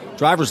his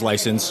driver's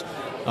license,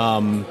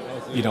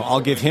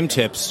 I'll give him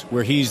tips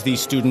where he's the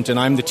student and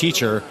I'm the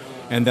teacher,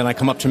 and then I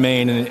come up to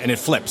Maine and it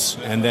flips,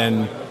 and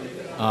then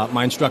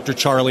my instructor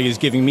Charlie is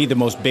giving me the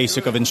most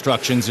basic of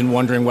instructions and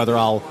wondering whether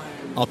I'll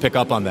pick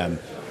up on them.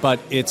 But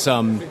it's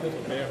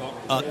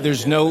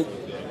there's no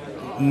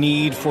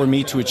need for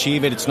me to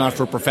achieve it. It's not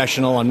for a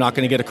professional. I'm not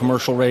going to get a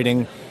commercial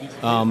rating.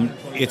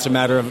 It's a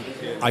matter of,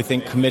 I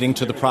think, committing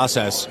to the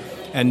process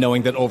and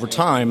knowing that over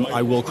time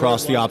I will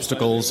cross the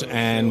obstacles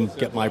and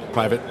get my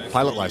private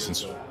pilot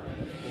license.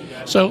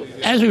 So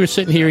as we were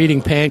sitting here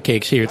eating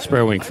pancakes here at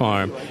Spurwink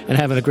Farm and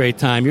having a great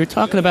time, you're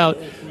talking about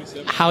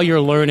how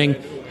you're learning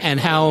and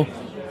how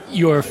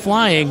your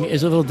flying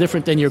is a little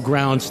different than your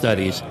ground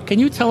studies. Can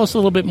you tell us a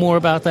little bit more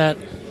about that?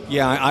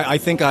 Yeah, I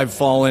think I've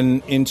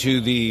fallen into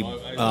the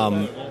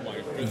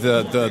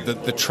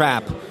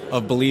trap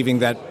of believing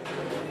that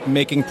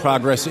making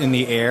progress in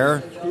the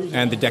air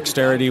and the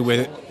dexterity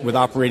with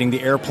operating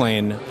the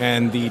airplane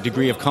and the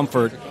degree of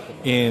comfort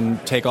in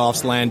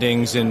takeoffs,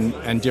 landings,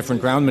 and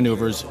different ground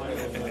maneuvers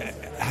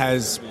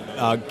has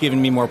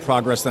given me more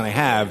progress than I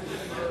have.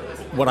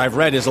 What I've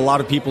read is a lot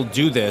of people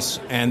do this,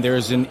 and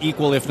there's an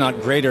equal, if not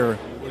greater,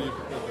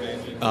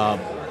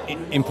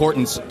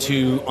 importance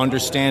to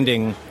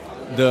understanding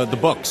the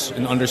books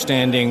and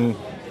understanding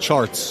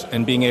charts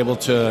and being able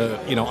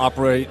to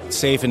operate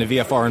safe in a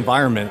VFR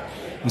environment.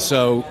 And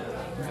so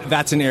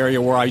that's an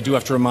area where I do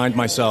have to remind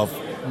myself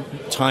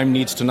time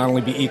needs to not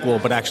only be equal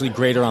but actually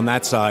greater on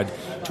that side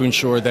to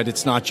ensure that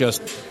it's not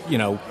just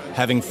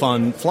having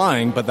fun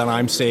flying, but that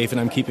I'm safe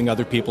and I'm keeping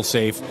other people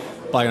safe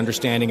by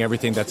understanding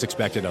everything that's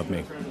expected of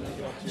me.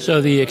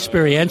 So the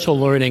experiential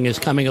learning is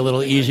coming a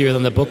little easier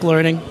than the book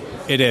learning?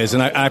 It is,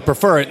 and I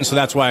prefer it, and so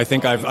that's why I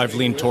think I've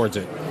leaned towards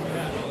it.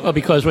 Well,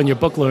 because when you're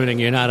book learning,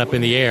 you're not up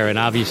in the air, and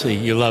obviously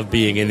you love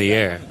being in the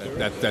air.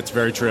 That's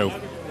very true.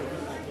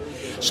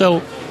 So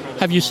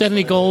have you set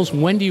any goals?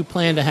 When do you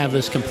plan to have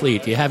this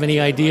complete? Do you have any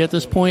idea at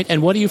this point?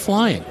 And what are you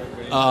flying?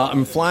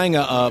 I'm flying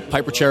a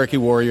Piper Cherokee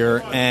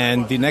Warrior,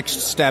 and the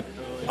next step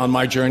on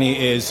my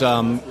journey is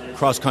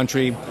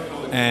cross-country.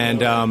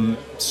 And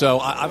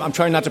so I'm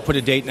trying not to put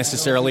a date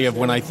necessarily of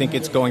when I think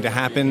it's going to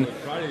happen.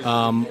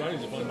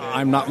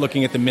 I'm not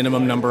looking at the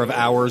minimum number of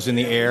hours in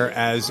the air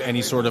as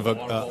any sort of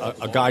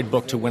a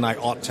guidebook to when I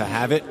ought to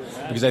have it,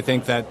 because I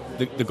think that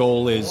the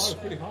goal is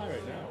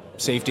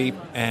safety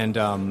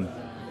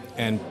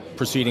and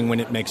proceeding when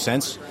it makes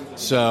sense.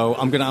 So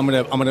I'm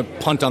gonna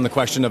punt on the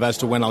question of as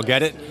to when I'll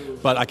get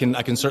it, but I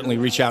can certainly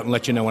reach out and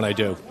let you know when I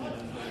do.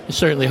 I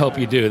certainly hope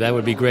you do. That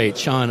would be great.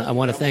 Sean, I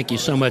want to thank you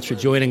so much for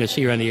joining us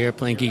here on the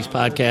Airplane Geeks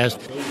podcast,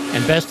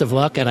 and best of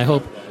luck, and I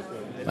hope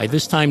by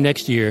this time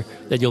next year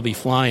that you'll be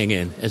flying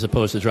in as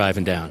opposed to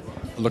driving down.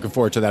 Looking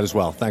forward to that as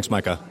well. Thanks,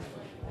 Micah.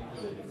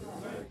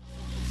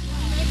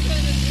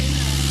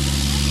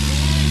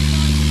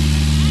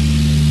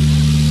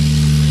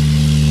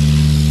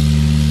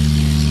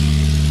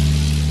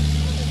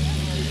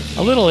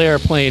 A little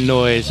airplane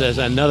noise as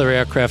another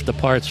aircraft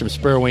departs from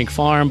Spurwink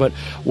Farm, but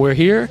we're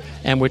here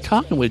and we're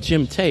talking with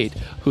Jim Tate,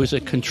 who's a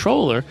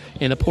controller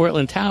in the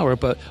Portland Tower,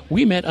 but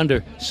we met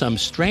under some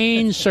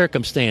strange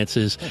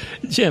circumstances.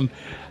 Jim,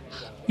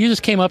 you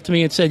just came up to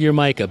me and said you're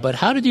Micah, but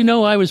how did you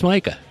know I was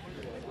Micah?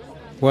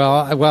 Well,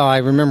 I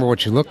remember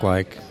what you look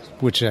like,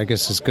 which I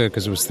guess is good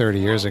because it was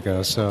 30 years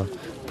ago, so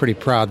pretty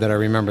proud that I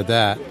remembered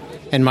that.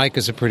 And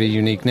Micah's a pretty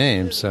unique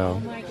name,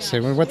 so say,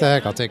 well, what the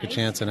heck, I'll take a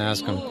chance and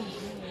ask him.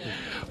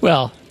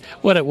 Well,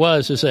 what it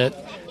was is that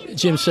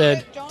Jim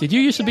said, did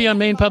you used to be on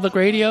Maine Public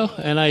Radio?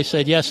 And I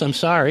said, yes, I'm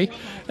sorry.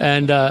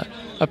 And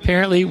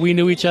apparently we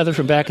knew each other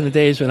from back in the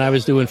days when I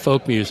was doing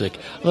folk music.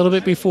 A little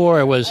bit before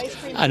I was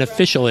an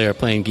official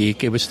airplane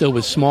geek. It was still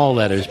with small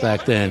letters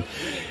back then.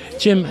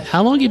 Jim,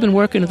 how long have you been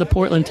working at the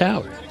Portland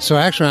Tower? So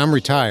actually I'm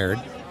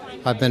retired.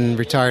 I've been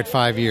retired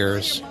 5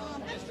 years.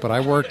 But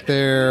I worked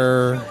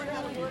there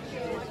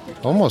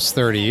almost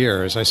 30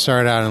 years. I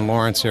started out in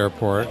Lawrence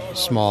Airport,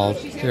 small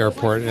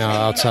airport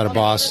outside of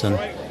Boston,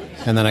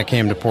 and then I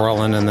came to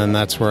Portland, and then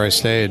that's where I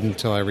stayed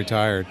until I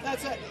retired.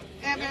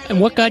 And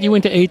what got you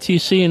into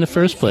ATC in the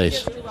first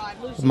place?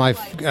 My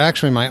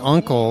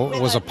uncle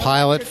was a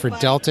pilot for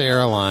Delta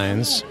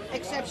Airlines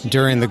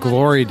during the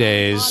glory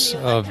days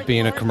of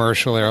being a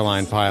commercial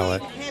airline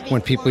pilot,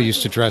 when people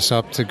used to dress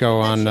up to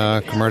go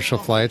on commercial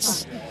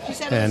flights.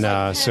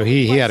 And so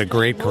he had a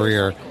great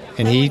career.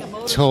 And he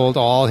told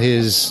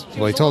his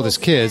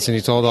kids, and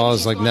he told all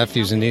his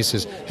nephews and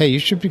nieces, hey, you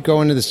should be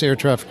going to this air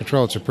traffic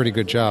control. It's a pretty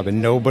good job.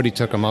 And nobody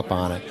took him up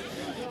on it.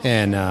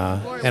 And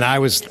I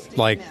was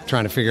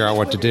trying to figure out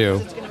what to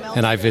do.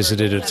 And I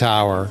visited a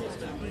tower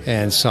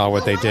and saw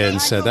what they did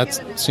and said, that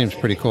seems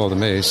pretty cool to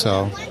me.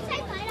 So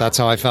that's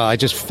how I felt. I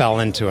just fell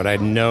into it. I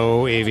had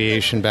no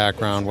aviation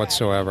background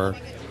whatsoever.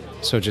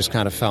 So just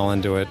kind of fell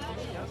into it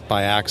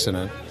by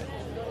accident.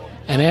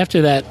 And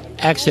after that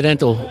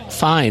accidental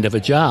find of a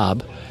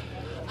job,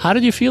 how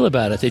did you feel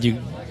about it? Did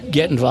you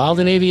get involved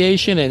in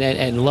aviation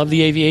and love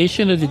the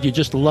aviation, or did you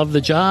just love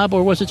the job,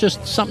 or was it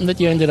just something that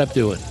you ended up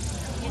doing?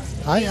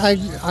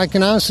 I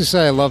can honestly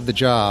say I love the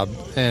job,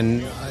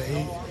 and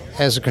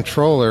as a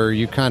controller,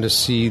 you kind of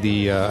see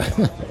the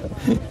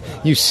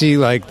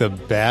the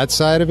bad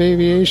side of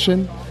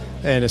aviation.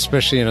 And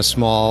especially in a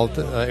small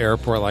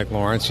airport like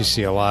Lawrence, you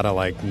see a lot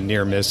of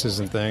near misses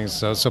and things.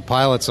 So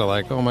pilots are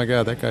like, oh my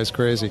God, that guy's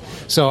crazy.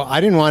 So I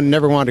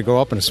never wanted to go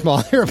up in a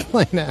small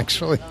airplane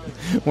actually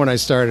when I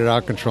started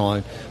out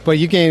controlling. But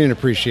you gain an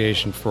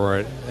appreciation for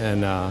it,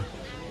 and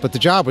but the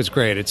job was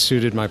great. It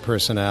suited my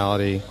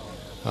personality.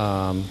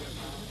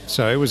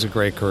 So it was a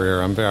great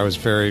career. I was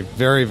very,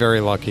 very, very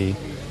lucky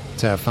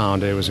to have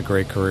found it. It was a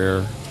great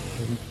career.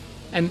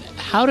 And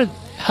how did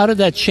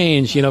that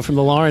change, from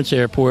the Lawrence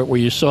Airport, where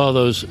you saw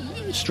those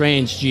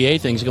strange GA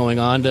things going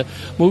on, to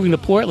moving to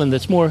Portland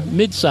that's more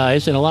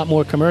mid-sized and a lot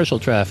more commercial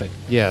traffic?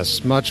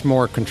 Yes, much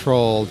more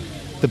controlled.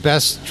 The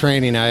best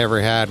training I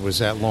ever had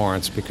was at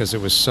Lawrence because it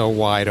was so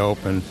wide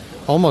open,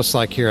 almost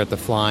like here at the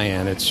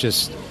fly-in. It's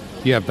just,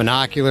 you have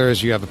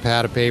binoculars, you have a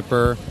pad of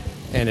paper,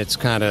 and it's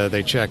kind of,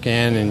 they check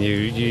in, and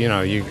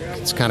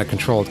it's kind of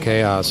controlled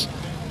chaos.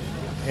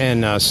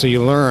 And so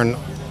you learn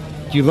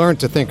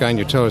to think on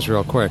your toes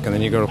real quick, and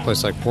then you go to a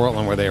place like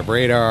Portland where they have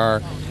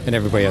radar and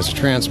everybody has a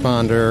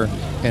transponder,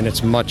 and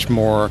it's much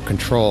more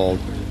controlled.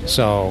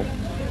 So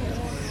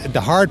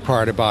the hard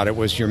part about it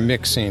was you're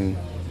mixing,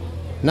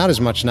 not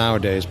as much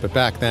nowadays, but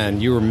back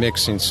then you were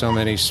mixing so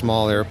many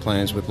small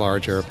airplanes with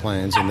large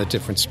airplanes and the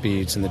different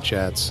speeds and the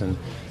jets, and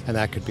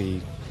that could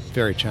be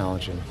very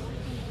challenging.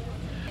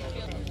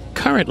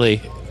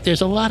 Currently,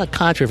 there's a lot of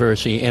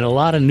controversy and a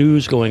lot of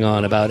news going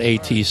on about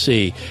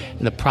ATC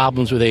and the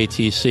problems with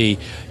ATC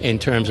in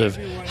terms of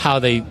how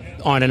they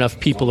aren't enough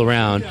people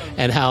around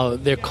and how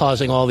they're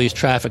causing all these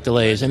traffic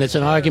delays. And it's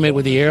an argument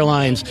with the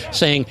airlines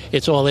saying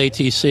it's all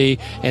ATC,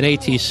 and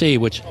ATC,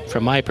 which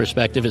from my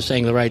perspective is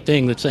saying the right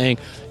thing, that's saying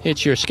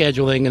it's your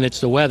scheduling and it's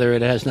the weather,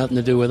 it has nothing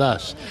to do with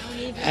us.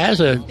 As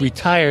a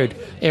retired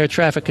air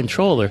traffic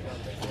controller,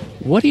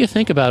 what do you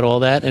think about all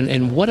that,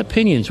 and what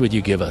opinions would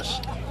you give us?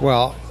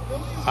 Well,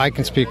 I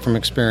can speak from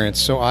experience.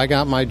 So I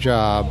got my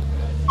job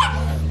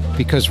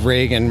because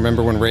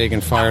remember when Reagan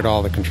fired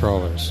all the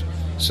controllers?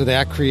 So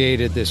that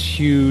created this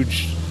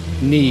huge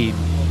need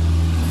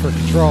for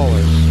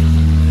controllers.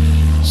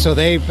 So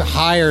they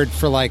hired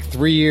for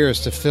 3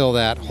 years to fill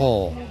that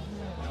hole.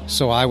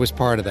 So I was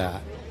part of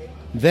that.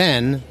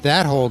 Then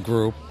that whole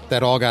group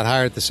that all got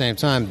hired at the same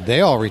time,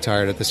 they all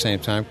retired at the same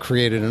time,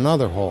 created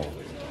another hole.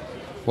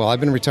 Well, I've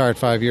been retired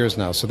 5 years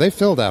now, so they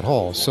filled that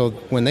hole. So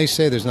when they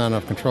say there's not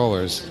enough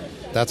controllers,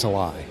 that's a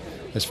lie,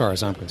 as far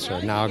as I'm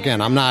concerned. Now,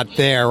 again, I'm not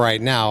there right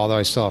now, although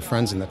I still have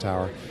friends in the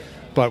tower.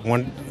 But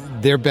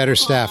they're better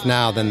staffed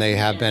now than they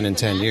have been in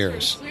 10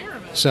 years.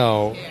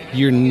 So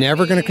you're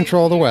never going to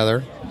control the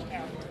weather.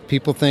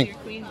 People think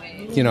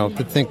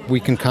we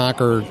can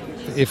conquer.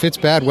 If it's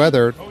bad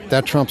weather,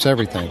 that trumps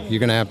everything. You're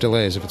going to have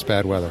delays if it's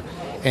bad weather.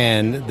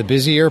 And the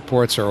busy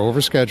airports are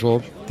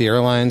overscheduled. The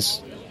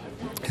airlines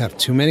have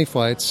too many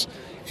flights.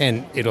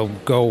 And it'll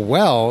go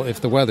well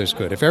if the weather's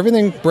good. If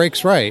everything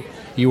breaks right,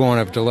 you won't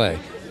have delay.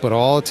 But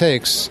all it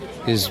takes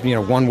is,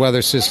 one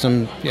weather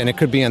system, and it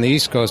could be on the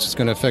East Coast, it's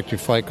going to affect your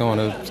flight going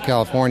to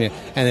California,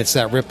 and it's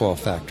that ripple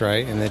effect,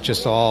 right? And it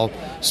just all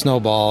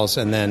snowballs,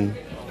 and then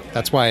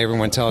that's why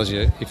everyone tells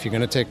you, if you're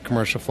going to take a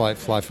commercial flight,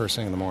 fly first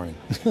thing in the morning.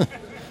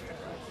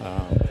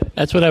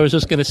 That's what I was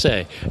just going to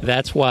say.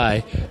 That's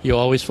why you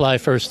always fly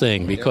first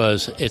thing,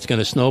 because it's going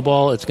to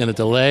snowball, it's going to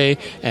delay,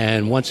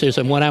 and once there's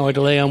a 1 hour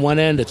delay on one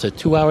end, it's a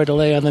 2 hour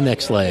delay on the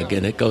next leg,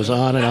 and it goes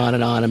on and on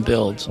and on and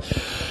builds.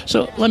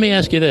 So let me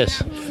ask you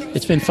this.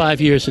 It's been 5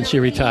 years since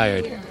you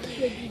retired.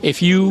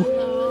 If you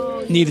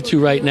needed to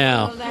right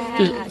now,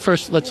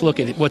 first let's look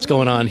at what's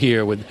going on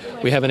here.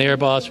 We have an air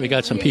boss, we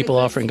got some people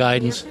offering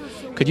guidance.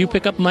 Could you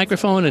pick up a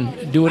microphone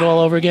and do it all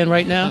over again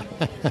right now?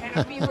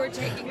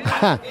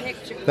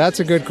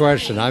 That's a good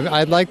question.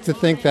 I'd like to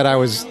think that I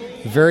was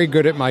very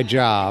good at my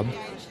job.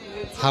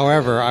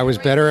 However, I was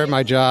better at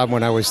my job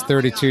when I was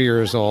 32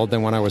 years old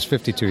than when I was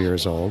 52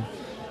 years old.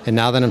 And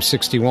now that I'm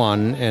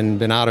 61 and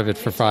been out of it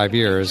for 5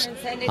 years,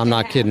 I'm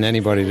not kidding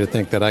anybody to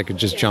think that I could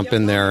just jump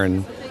in there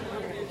and,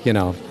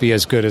 be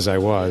as good as I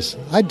was.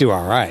 I'd do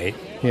all right,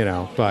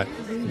 but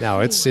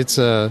no, it's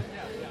a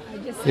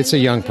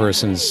young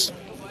person's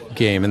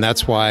game, and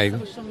that's why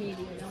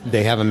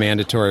they have a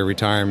mandatory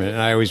retirement.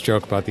 And I always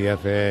joke about the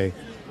FAA.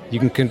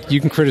 You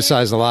can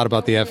criticize a lot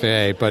about the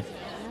FAA, but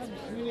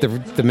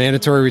the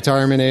mandatory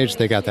retirement age,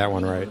 they got that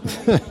one right.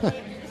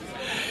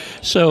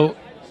 So,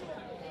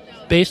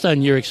 based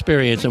on your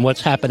experience and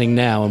what's happening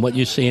now and what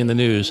you see in the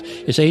news,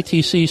 is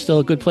ATC still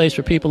a good place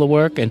for people to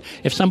work? And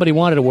if somebody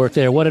wanted to work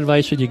there, what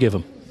advice would you give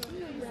them?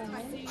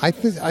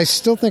 I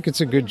still think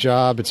it's a good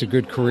job. It's a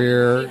good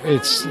career.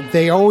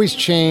 They always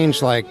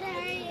change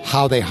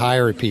how they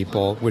hire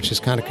people, which is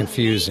kind of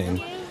confusing.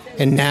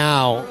 And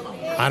now,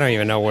 I don't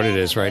even know what it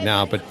is right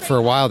now, but for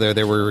a while there,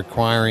 they were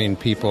requiring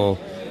people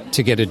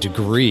to get a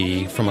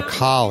degree from a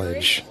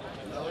college,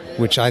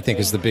 which I think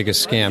is the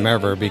biggest scam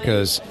ever,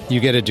 because you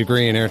get a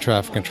degree in air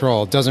traffic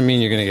control. It doesn't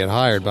mean you're going to get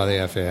hired by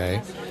the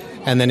FAA.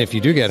 And then if you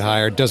do get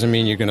hired, doesn't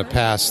mean you're going to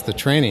pass the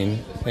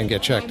training and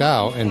get checked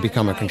out and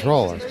become a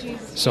controller.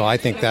 So I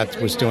think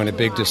that was doing a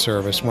big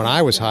disservice. When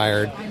I was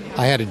hired,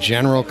 I had a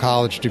general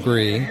college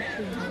degree.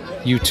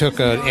 You took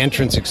an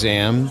entrance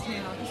exam,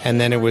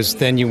 and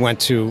then you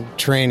went to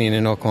training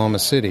in Oklahoma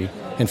City,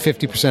 and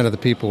 50% of the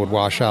people would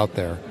wash out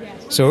there.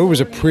 So it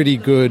was a pretty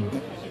good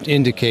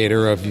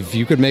indicator of if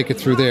you could make it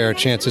through there,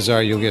 chances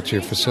are you'll get to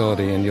your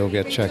facility and you'll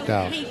get checked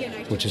out,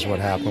 which is what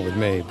happened with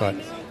me. But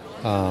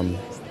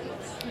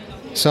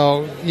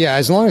so yeah,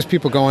 as long as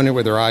people go in it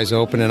with their eyes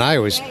open, and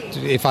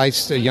if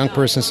a young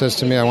person says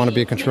to me, I want to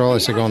be a controller, I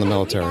say go in the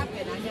military.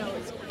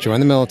 Join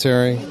the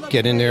military,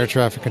 get into air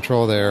traffic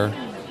control there.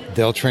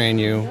 They'll train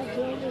you.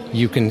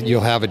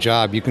 You'll have a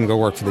job. You can go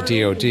work for the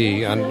DOD.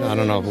 I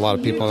don't know if a lot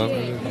of people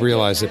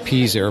realize that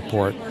Pease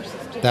Airport,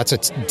 that's a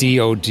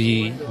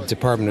DOD,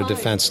 Department of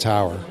Defense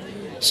tower.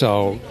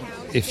 So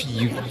if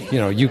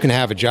you can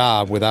have a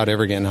job without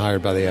ever getting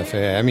hired by the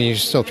FAA. I mean, you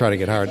still try to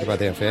get hired by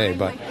the FAA,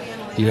 but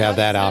you have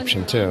that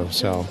option too.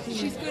 So,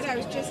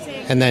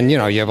 and then you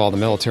have all the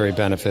military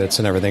benefits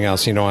and everything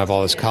else. You don't have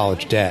all this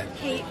college debt.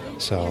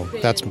 So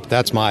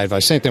that's my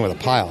advice. Same thing with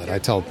a pilot. I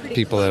tell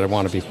people that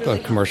want to be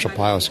commercial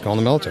pilots, go in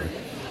the military.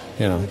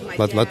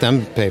 Let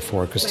them pay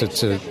for it, because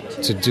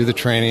to do the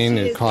training,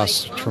 it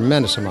costs a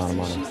tremendous amount of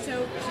money.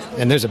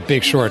 And there's a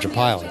big shortage of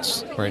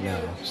pilots right now.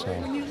 So,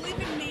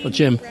 well,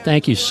 Jim,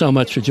 thank you so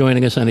much for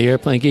joining us on the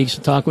Airplane Geeks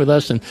to talk with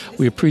us, and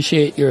we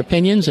appreciate your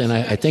opinions, and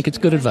I think it's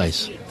good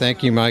advice.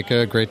 Thank you,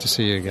 Micah. Great to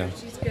see you again.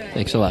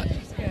 Thanks a lot.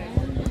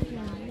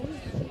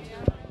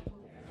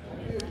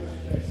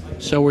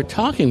 So we're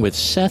talking with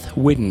Seth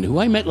Whidden, who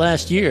I met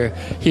last year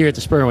here at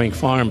the Spurwink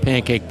Farm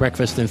Pancake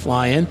Breakfast and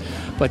Fly-In.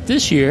 But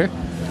this year,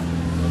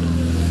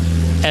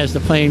 as the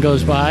plane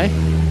goes by,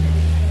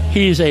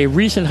 he's a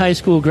recent high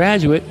school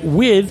graduate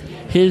with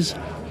his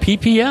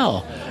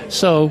PPL.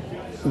 So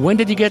when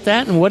did you get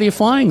that, and what are you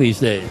flying these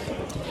days?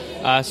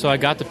 So I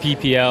got the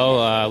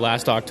PPL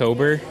last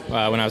October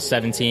when I was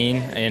 17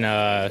 in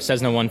a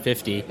Cessna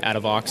 150 out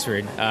of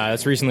Oxford.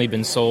 It's recently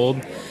been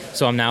sold,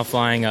 so I'm now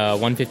flying a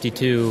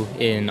 152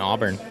 in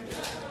Auburn.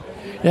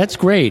 That's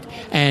great.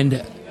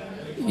 And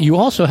you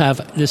also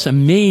have this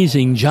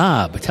amazing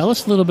job. Tell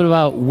us a little bit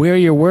about where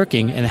you're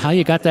working and how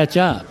you got that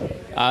job.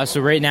 So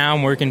right now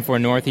I'm working for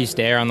Northeast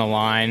Air on the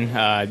line,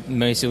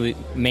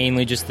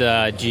 mainly just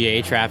the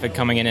GA traffic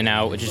coming in and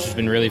out, which has just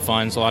been really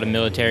fun. So a lot of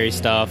military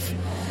stuff.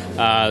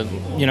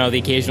 The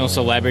occasional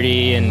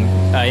celebrity and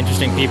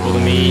interesting people to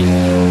meet.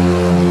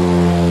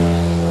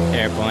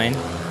 Airplane.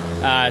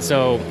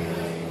 So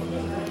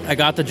I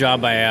got the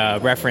job by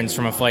reference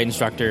from a flight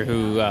instructor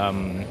who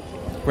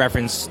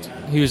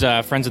who's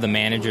friends with the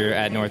manager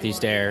at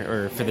Northeast Air,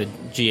 or for the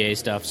GA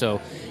stuff.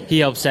 So he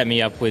helped set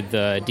me up with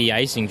the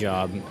de-icing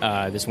job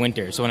this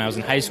winter. So when I was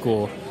in high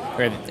school,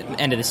 or at the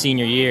end of the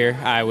senior year,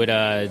 I would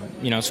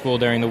school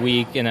during the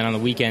week, and then on the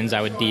weekends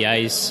I would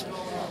de-ice.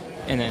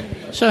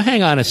 So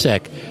hang on a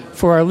sec.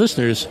 For our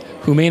listeners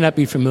who may not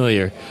be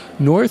familiar,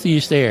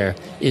 Northeast Air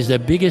is the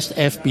biggest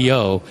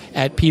FBO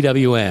at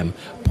PWM,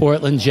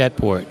 Portland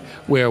Jetport,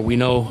 where we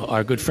know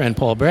our good friend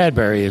Paul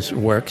Bradbury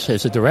works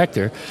as a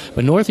director.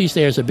 But Northeast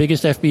Air is the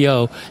biggest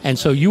FBO, and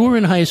so you were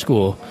in high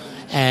school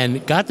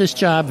and got this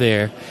job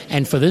there,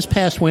 and for this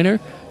past winter,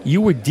 you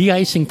were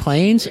de-icing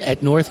planes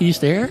at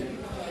Northeast Air?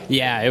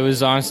 Yeah, it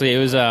was a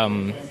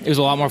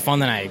lot more fun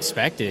than I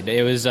expected.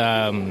 It was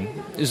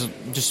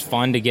just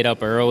fun to get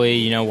up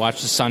early,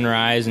 watch the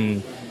sunrise,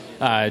 and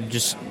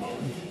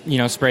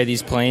spray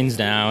these planes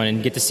down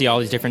and get to see all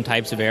these different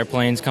types of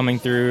airplanes coming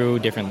through,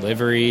 different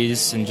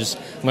liveries, and just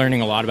learning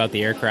a lot about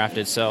the aircraft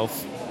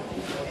itself.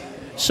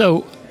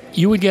 So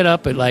you would get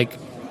up at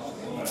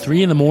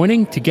 3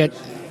 a.m. to get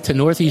to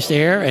Northeast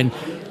Air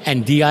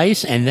and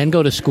de-ice and then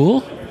go to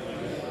school?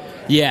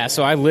 Yeah,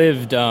 so I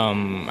lived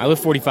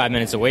 45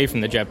 minutes away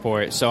from the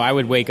jetport, so I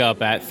would wake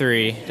up at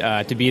 3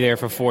 to be there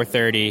for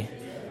 4:30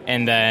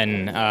 And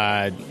then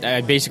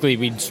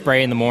we'd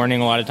spray in the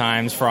morning a lot of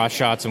times, frost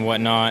shots and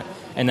whatnot.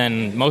 And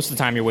then most of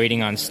the time you're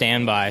waiting on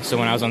standby. So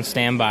when I was on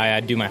standby,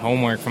 I'd do my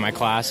homework for my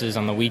classes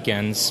on the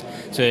weekends.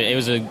 So it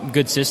was a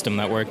good system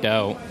that worked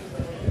out.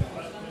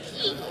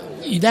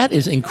 That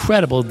is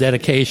incredible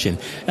dedication.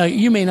 Now,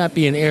 you may not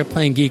be an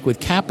airplane geek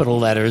with capital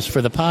letters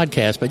for the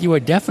podcast, but you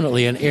are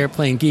definitely an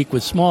airplane geek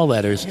with small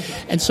letters.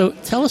 And so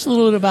tell us a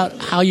little bit about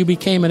how you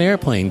became an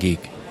airplane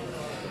geek.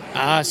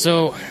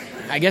 So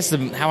I guess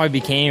how I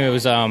became, it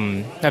was I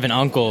have an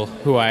uncle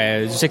who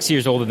is 6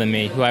 years older than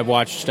me, who I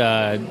watched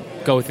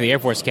go through the Air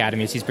Force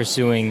Academy as he's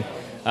pursuing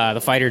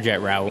the fighter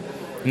jet route.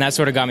 And that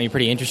sort of got me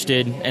pretty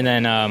interested. And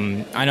then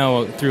I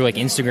know through like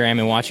Instagram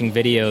and watching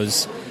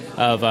videos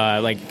of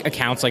like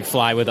accounts like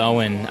Fly with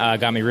Owen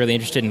got me really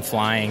interested in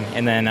flying.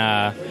 And then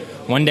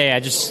one day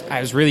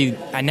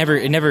it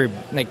never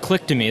like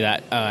clicked to me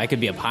that I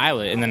could be a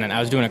pilot. And then I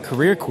was doing a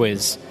career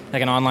quiz,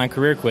 like an online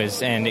career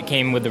quiz, and it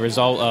came with the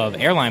result of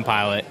airline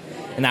pilot.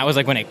 And that was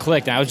like when it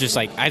clicked. And I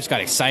just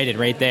got excited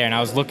right there, and I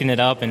was looking it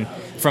up, and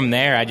from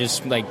there I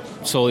just like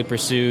slowly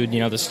pursued,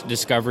 this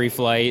discovery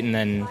flight, and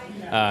then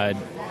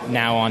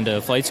now on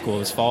to flight school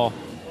this fall.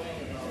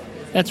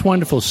 That's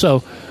wonderful.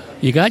 So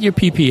you got your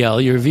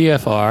PPL, your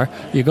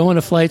VFR, you're going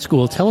to flight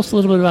school. Tell us a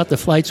little bit about the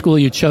flight school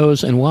you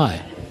chose and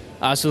why.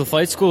 So the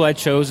flight school I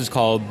chose is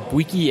called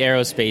Buiki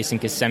Aerospace in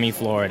Kissimmee,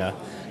 Florida.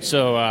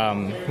 So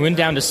we went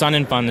down to Sun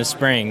and Fun this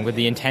spring with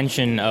the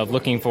intention of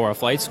looking for a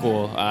flight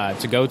school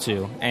to go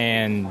to.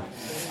 And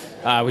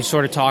we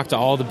sort of talked to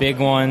all the big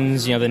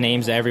ones, the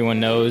names that everyone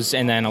knows,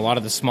 and then a lot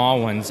of the small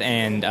ones.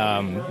 And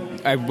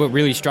what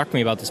really struck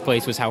me about this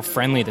place was how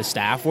friendly the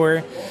staff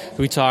were.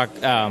 We talked,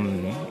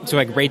 so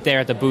like right there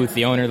at the booth,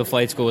 the owner of the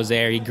flight school was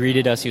there. He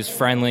greeted us. He was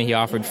friendly. He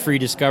offered free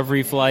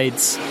discovery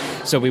flights.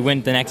 So we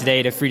went the next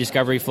day to free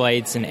discovery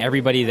flights, and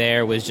everybody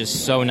there was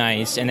just so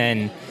nice. And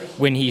then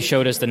when he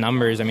showed us the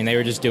numbers, they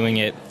were just doing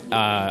it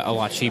a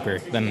lot cheaper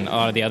than a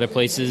lot of the other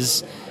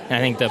places. And I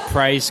think the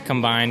price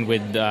combined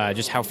with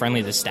just how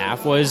friendly the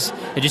staff was,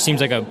 it just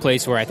seems like a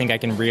place where I think I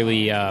can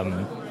really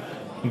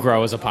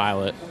grow as a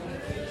pilot.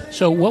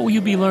 So what will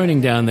you be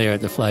learning down there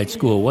at the flight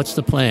school? What's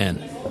the plan?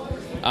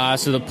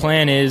 So the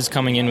plan is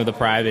coming in with a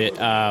private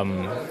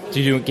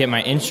to get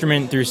my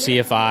instrument through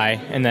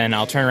CFI, and then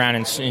I'll turn around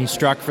and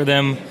instruct for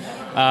them,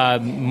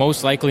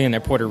 most likely in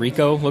their Puerto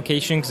Rico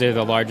location, because they're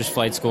the largest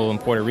flight school in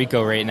Puerto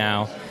Rico right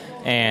now.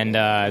 And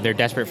they're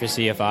desperate for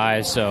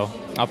CFIs, so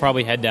I'll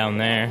probably head down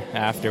there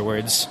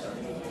afterwards.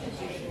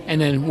 And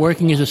then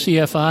working as a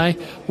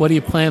CFI, what do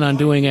you plan on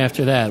doing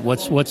after that?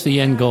 What's the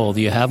end goal?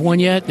 Do you have one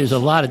yet? There's a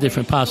lot of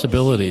different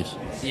possibilities.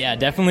 Yeah,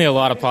 definitely a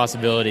lot of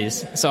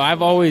possibilities. So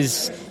I've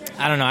always,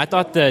 I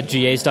thought the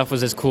GA stuff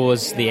was as cool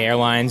as the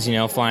airlines,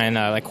 flying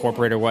like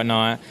corporate or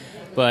whatnot.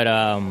 But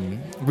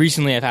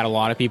recently I've had a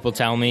lot of people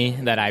tell me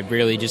that I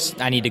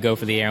need to go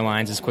for the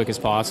airlines as quick as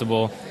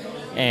possible.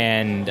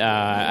 And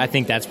I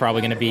think that's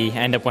probably going to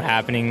end up what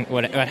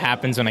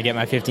happens when I get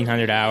my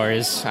 1,500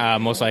 hours.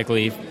 Most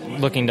likely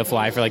looking to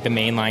fly for like the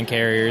mainline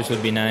carriers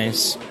would be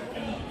nice.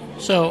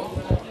 So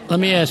let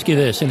me ask you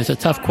this, and it's a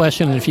tough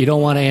question, and if you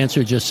don't want to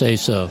answer, just say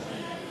so.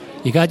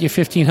 You got your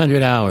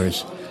 1,500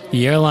 hours.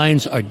 The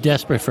airlines are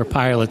desperate for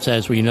pilots,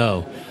 as we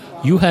know.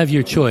 You have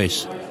your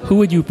choice. Who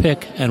would you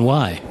pick and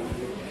why?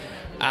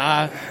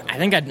 I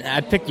think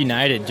I'd pick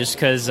United just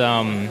because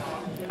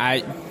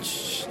I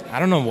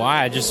don't know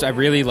why. I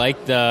really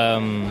like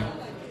the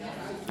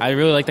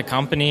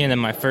company, and then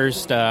my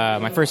first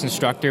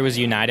instructor was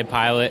a United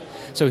pilot,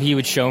 so he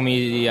would show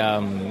me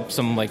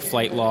some like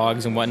flight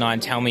logs and whatnot,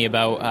 and tell me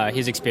about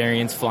his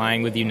experience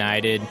flying with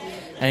United.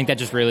 I think that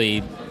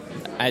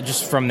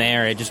from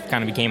there it just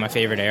kind of became my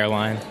favorite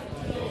airline.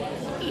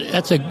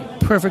 That's a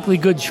perfectly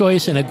good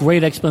choice and a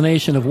great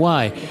explanation of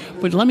why.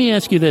 But let me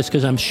ask you this,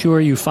 because I'm sure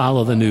you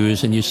follow the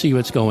news and you see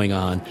what's going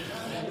on.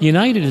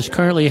 United is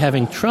currently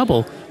having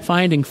trouble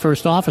finding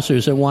first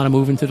officers that want to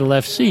move into the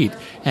left seat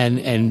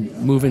and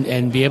move in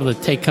and be able to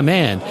take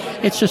command.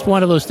 It's just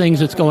one of those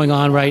things that's going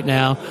on right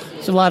now.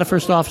 So a lot of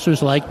first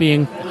officers like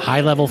being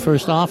high-level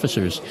first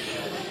officers.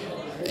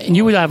 And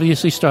you would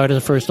obviously start as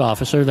a first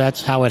officer.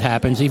 That's how it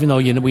happens. Even though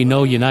we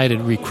know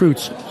United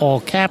recruits all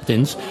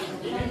captains,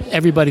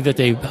 everybody that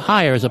they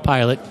hire as a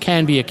pilot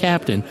can be a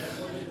captain.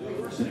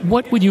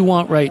 What would you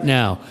want right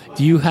now?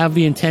 Do you have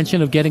the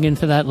intention of getting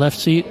into that left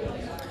seat?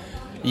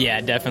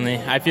 Yeah, definitely.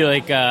 I feel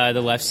like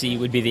the left seat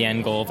would be the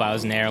end goal if I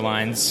was in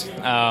airlines.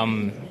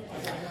 I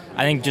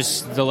think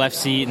just the left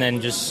seat, and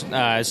then just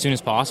as soon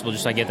as possible,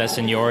 just get that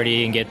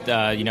seniority and get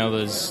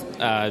those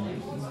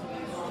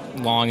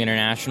long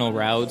international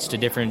routes to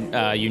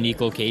different unique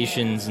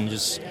locations, and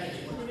just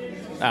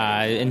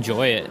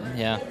enjoy it.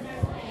 Yeah.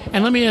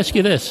 And let me ask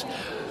you this: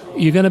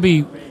 you're going to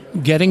be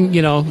getting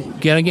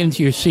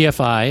into your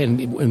CFI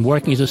and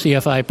working as a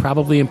CFI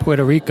probably in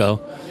Puerto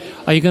Rico.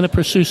 Are you going to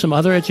pursue some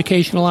other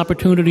educational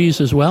opportunities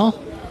as well?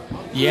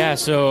 Yeah,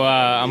 so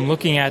I'm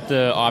looking at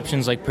the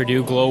options like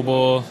Purdue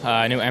Global.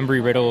 I know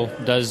Embry-Riddle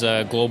does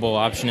a global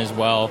option as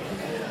well.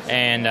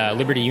 and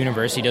Liberty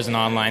University does an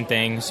online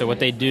thing. So what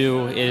they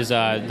do is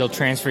they'll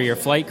transfer your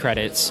flight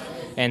credits,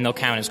 and they'll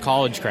count as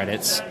college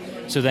credits.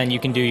 So then you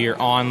can do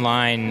your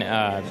online,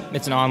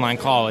 it's an online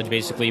college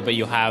basically, but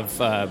you'll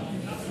have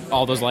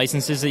all those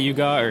licenses that you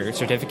got or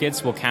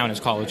certificates will count as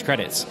college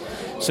credits.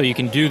 So you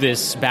can do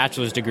this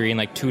bachelor's degree in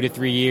like 2 to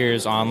 3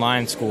 years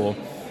online school.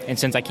 And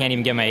since I can't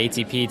even get my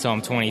ATP until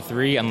I'm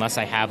 23 unless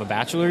I have a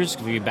bachelor's,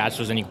 because you get a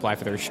bachelor's and you can apply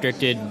for the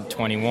restricted,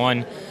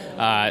 21,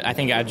 I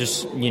think I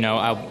just,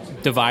 I'll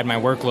divide my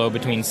workload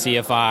between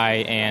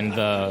CFI and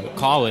the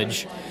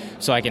college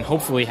so I can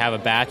hopefully have a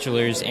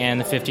bachelor's and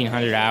the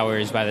 1,500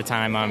 hours by the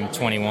time I'm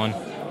 21.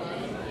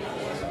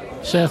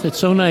 Seth, it's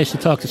so nice to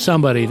talk to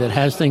somebody that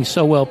has things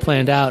so well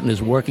planned out and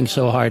is working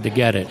so hard to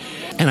get it.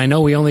 And I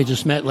know we only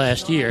just met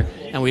last year,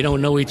 and we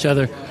don't know each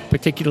other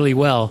particularly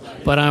well,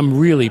 but I'm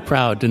really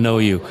proud to know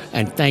you.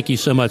 And thank you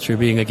so much for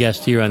being a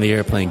guest here on the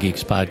Airplane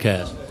Geeks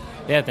podcast.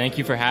 Yeah, thank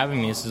you for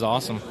having me. This is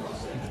awesome.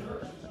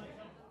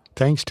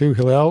 Thanks to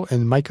Hillel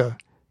and Micah.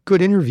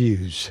 Good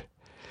interviews.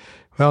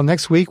 Well,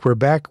 next week we're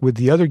back with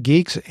the other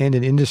geeks and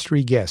an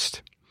industry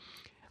guest.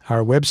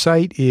 Our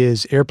website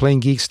is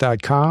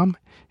airplanegeeks.com.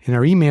 And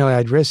our email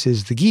address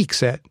is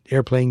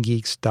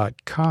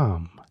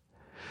thegeeks@airplanegeeks.com.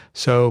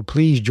 So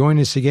please join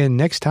us again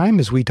next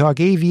time as we talk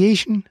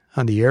aviation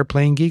on the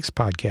Airplane Geeks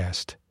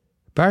podcast.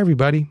 Bye,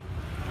 everybody.